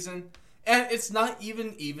one season. And it's not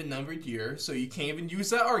even numbered year, so you can't even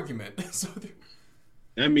use that argument.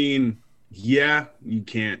 I mean, yeah, you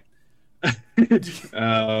can't.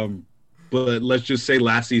 But let's just say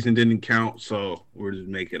last season didn't count, so we're just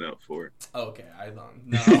making up for it. Okay, I don't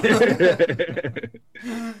know.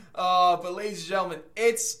 But ladies and gentlemen,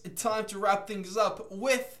 it's time to wrap things up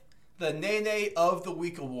with the Nene of the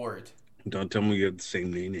Week award. Don't tell me you have the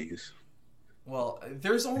same Nenes. Well,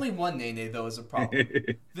 there's only one Nene, though, is a problem.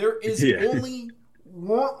 There is only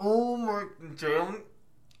one. Oh, my damn.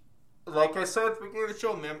 Like I said at the beginning of the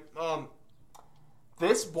show, man,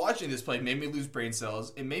 watching this play made me lose brain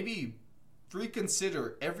cells. It made me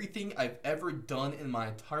reconsider everything I've ever done in my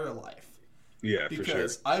entire life. Yeah, for sure.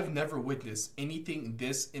 Because I've never witnessed anything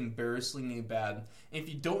this embarrassingly bad. And if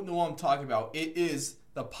you don't know what I'm talking about, it is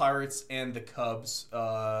the Pirates and the Cubs.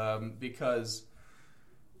 Because...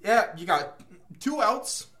 yeah, you got 2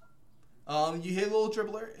 outs. You hit a little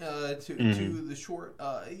dribbler to the short.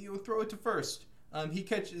 You throw it to first.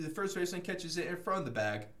 The first baseman catches it in front of the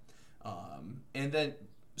bag, and then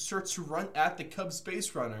starts to run at the Cubs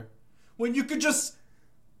base runner. When you could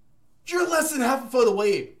you're less than half a foot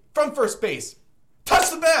away from first base. Touch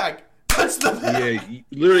the bag. Touch the bag. Yeah,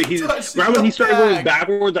 literally, right when he started going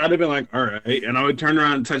backwards, I'd have been like, all right, and I would turn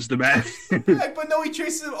around and touch the bag. But no, he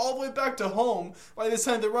chases him all the way back to home. By this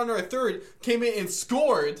time, the runner at third came in and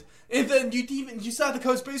scored. And then you saw the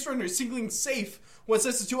Cubs base runner singling safe once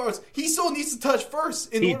that's 2 hours. He still needs to touch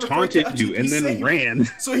first. He taunted you and then ran.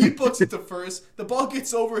 So he books it to first. The ball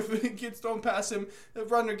gets over, it gets thrown past him. The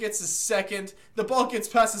runner gets a second. The ball gets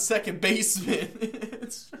past the second baseman.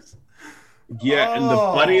 It's just... Yeah, and the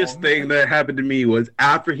funniest thing that happened to me was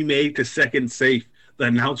after he made the second safe, the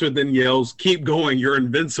announcer then yells, "Keep going, you're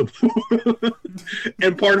invincible."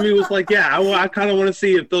 And part of me was like, yeah, I kind of want to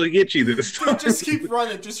see if they'll get you this time. Just keep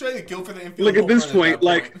running. Just try to go for the infield. Look, at this point,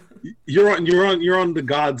 like you're on the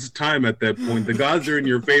gods' time at that point. The gods are in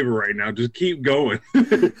your favor right now. Just keep going.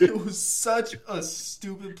 It was such a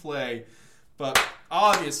stupid play. But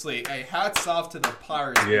obviously, hats off to the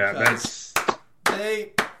Pirates. Yeah,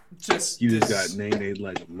 they just... You just got Nene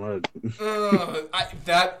like a mug.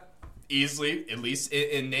 That easily, at least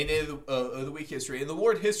in Nene of the Week history, in the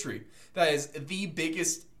award history, that is the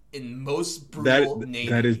biggest and most brutal Nene.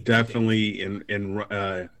 That is definitely in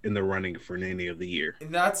the running for Nene of the Year.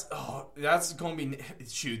 And that's going to be,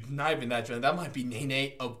 not even that, John. That might be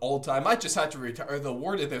Nene of all time. I just had to retire the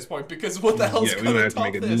award at this point because what the hell's going to top this? Yeah, we might have to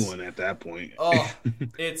make a new one at that point.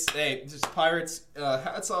 It's just Pirates.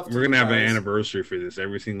 Hats off to We're going to have an anniversary for this.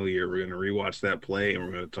 Every single year we're going to rewatch that play and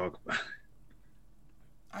we're going to talk about it.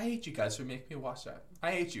 I hate you guys for making me watch that.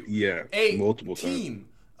 I hate you. Yeah, A multiple team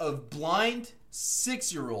of blind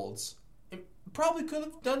 6-year-olds probably could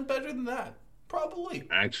have done better than that. Probably.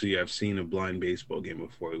 Actually, I've seen a blind baseball game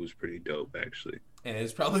before. It was pretty dope, actually. And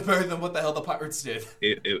it's probably better than what the hell the Pirates did.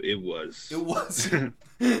 It was. It was.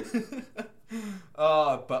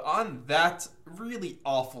 But on that really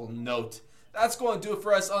awful note, that's going to do it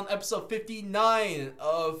for us on episode 59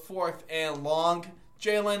 of Fourth and Long.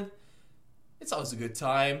 Jalen, it's always a good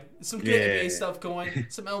time. Some good NBA stuff going,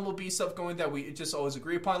 some MLB stuff going that we just always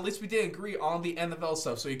agree upon. At least we didn't agree on the NFL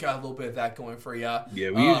stuff, so you got a little bit of that going for you.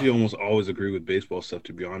 Yeah, we usually almost always agree with baseball stuff,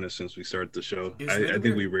 to be honest, since we started the show. I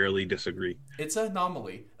think we rarely disagree. It's an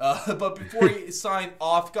anomaly. But before we sign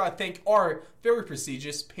off, gotta thank our very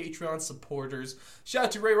prestigious Patreon supporters. Shout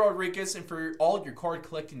out to Ray Rodriguez, and for all your card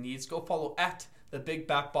collecting needs, go follow at The Big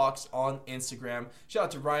Bat Box on Instagram. Shout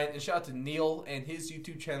out to Ryan, and shout out to Neil and his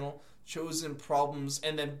YouTube channel, Chosen Problems.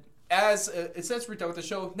 And then since we're done with the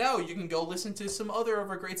show, now you can go listen to some other of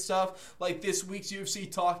our great stuff, like this week's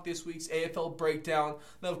UFC Talk, this week's AFL Breakdown.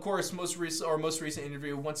 Now, of course, most recent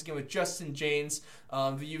interview, once again, with Justin James,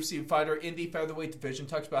 the UFC fighter in the featherweight division,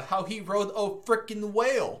 talks about how he rode a freaking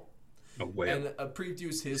whale. A whale. And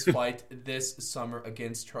previews his fight this summer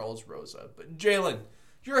against Charles Rosa. But Jalen,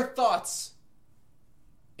 your thoughts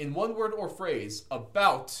in one word or phrase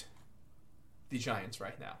about the Giants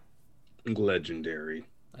right now? Legendary.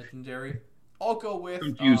 I'll go with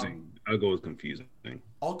confusing. I'll go with confusing.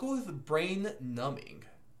 I'll go with brain numbing.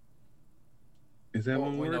 Is that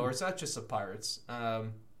one word? No, or is that just the Pirates? Yeah,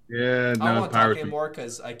 I don't want to talk Pirates. anymore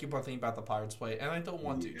because I keep on thinking about the Pirates play, and I don't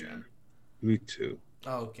want to, Jen. Me too.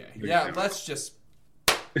 Okay. Yeah, let's just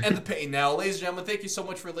end the pain now. Ladies and gentlemen, thank you so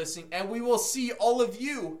much for listening, and we will see all of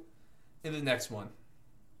you in the next one.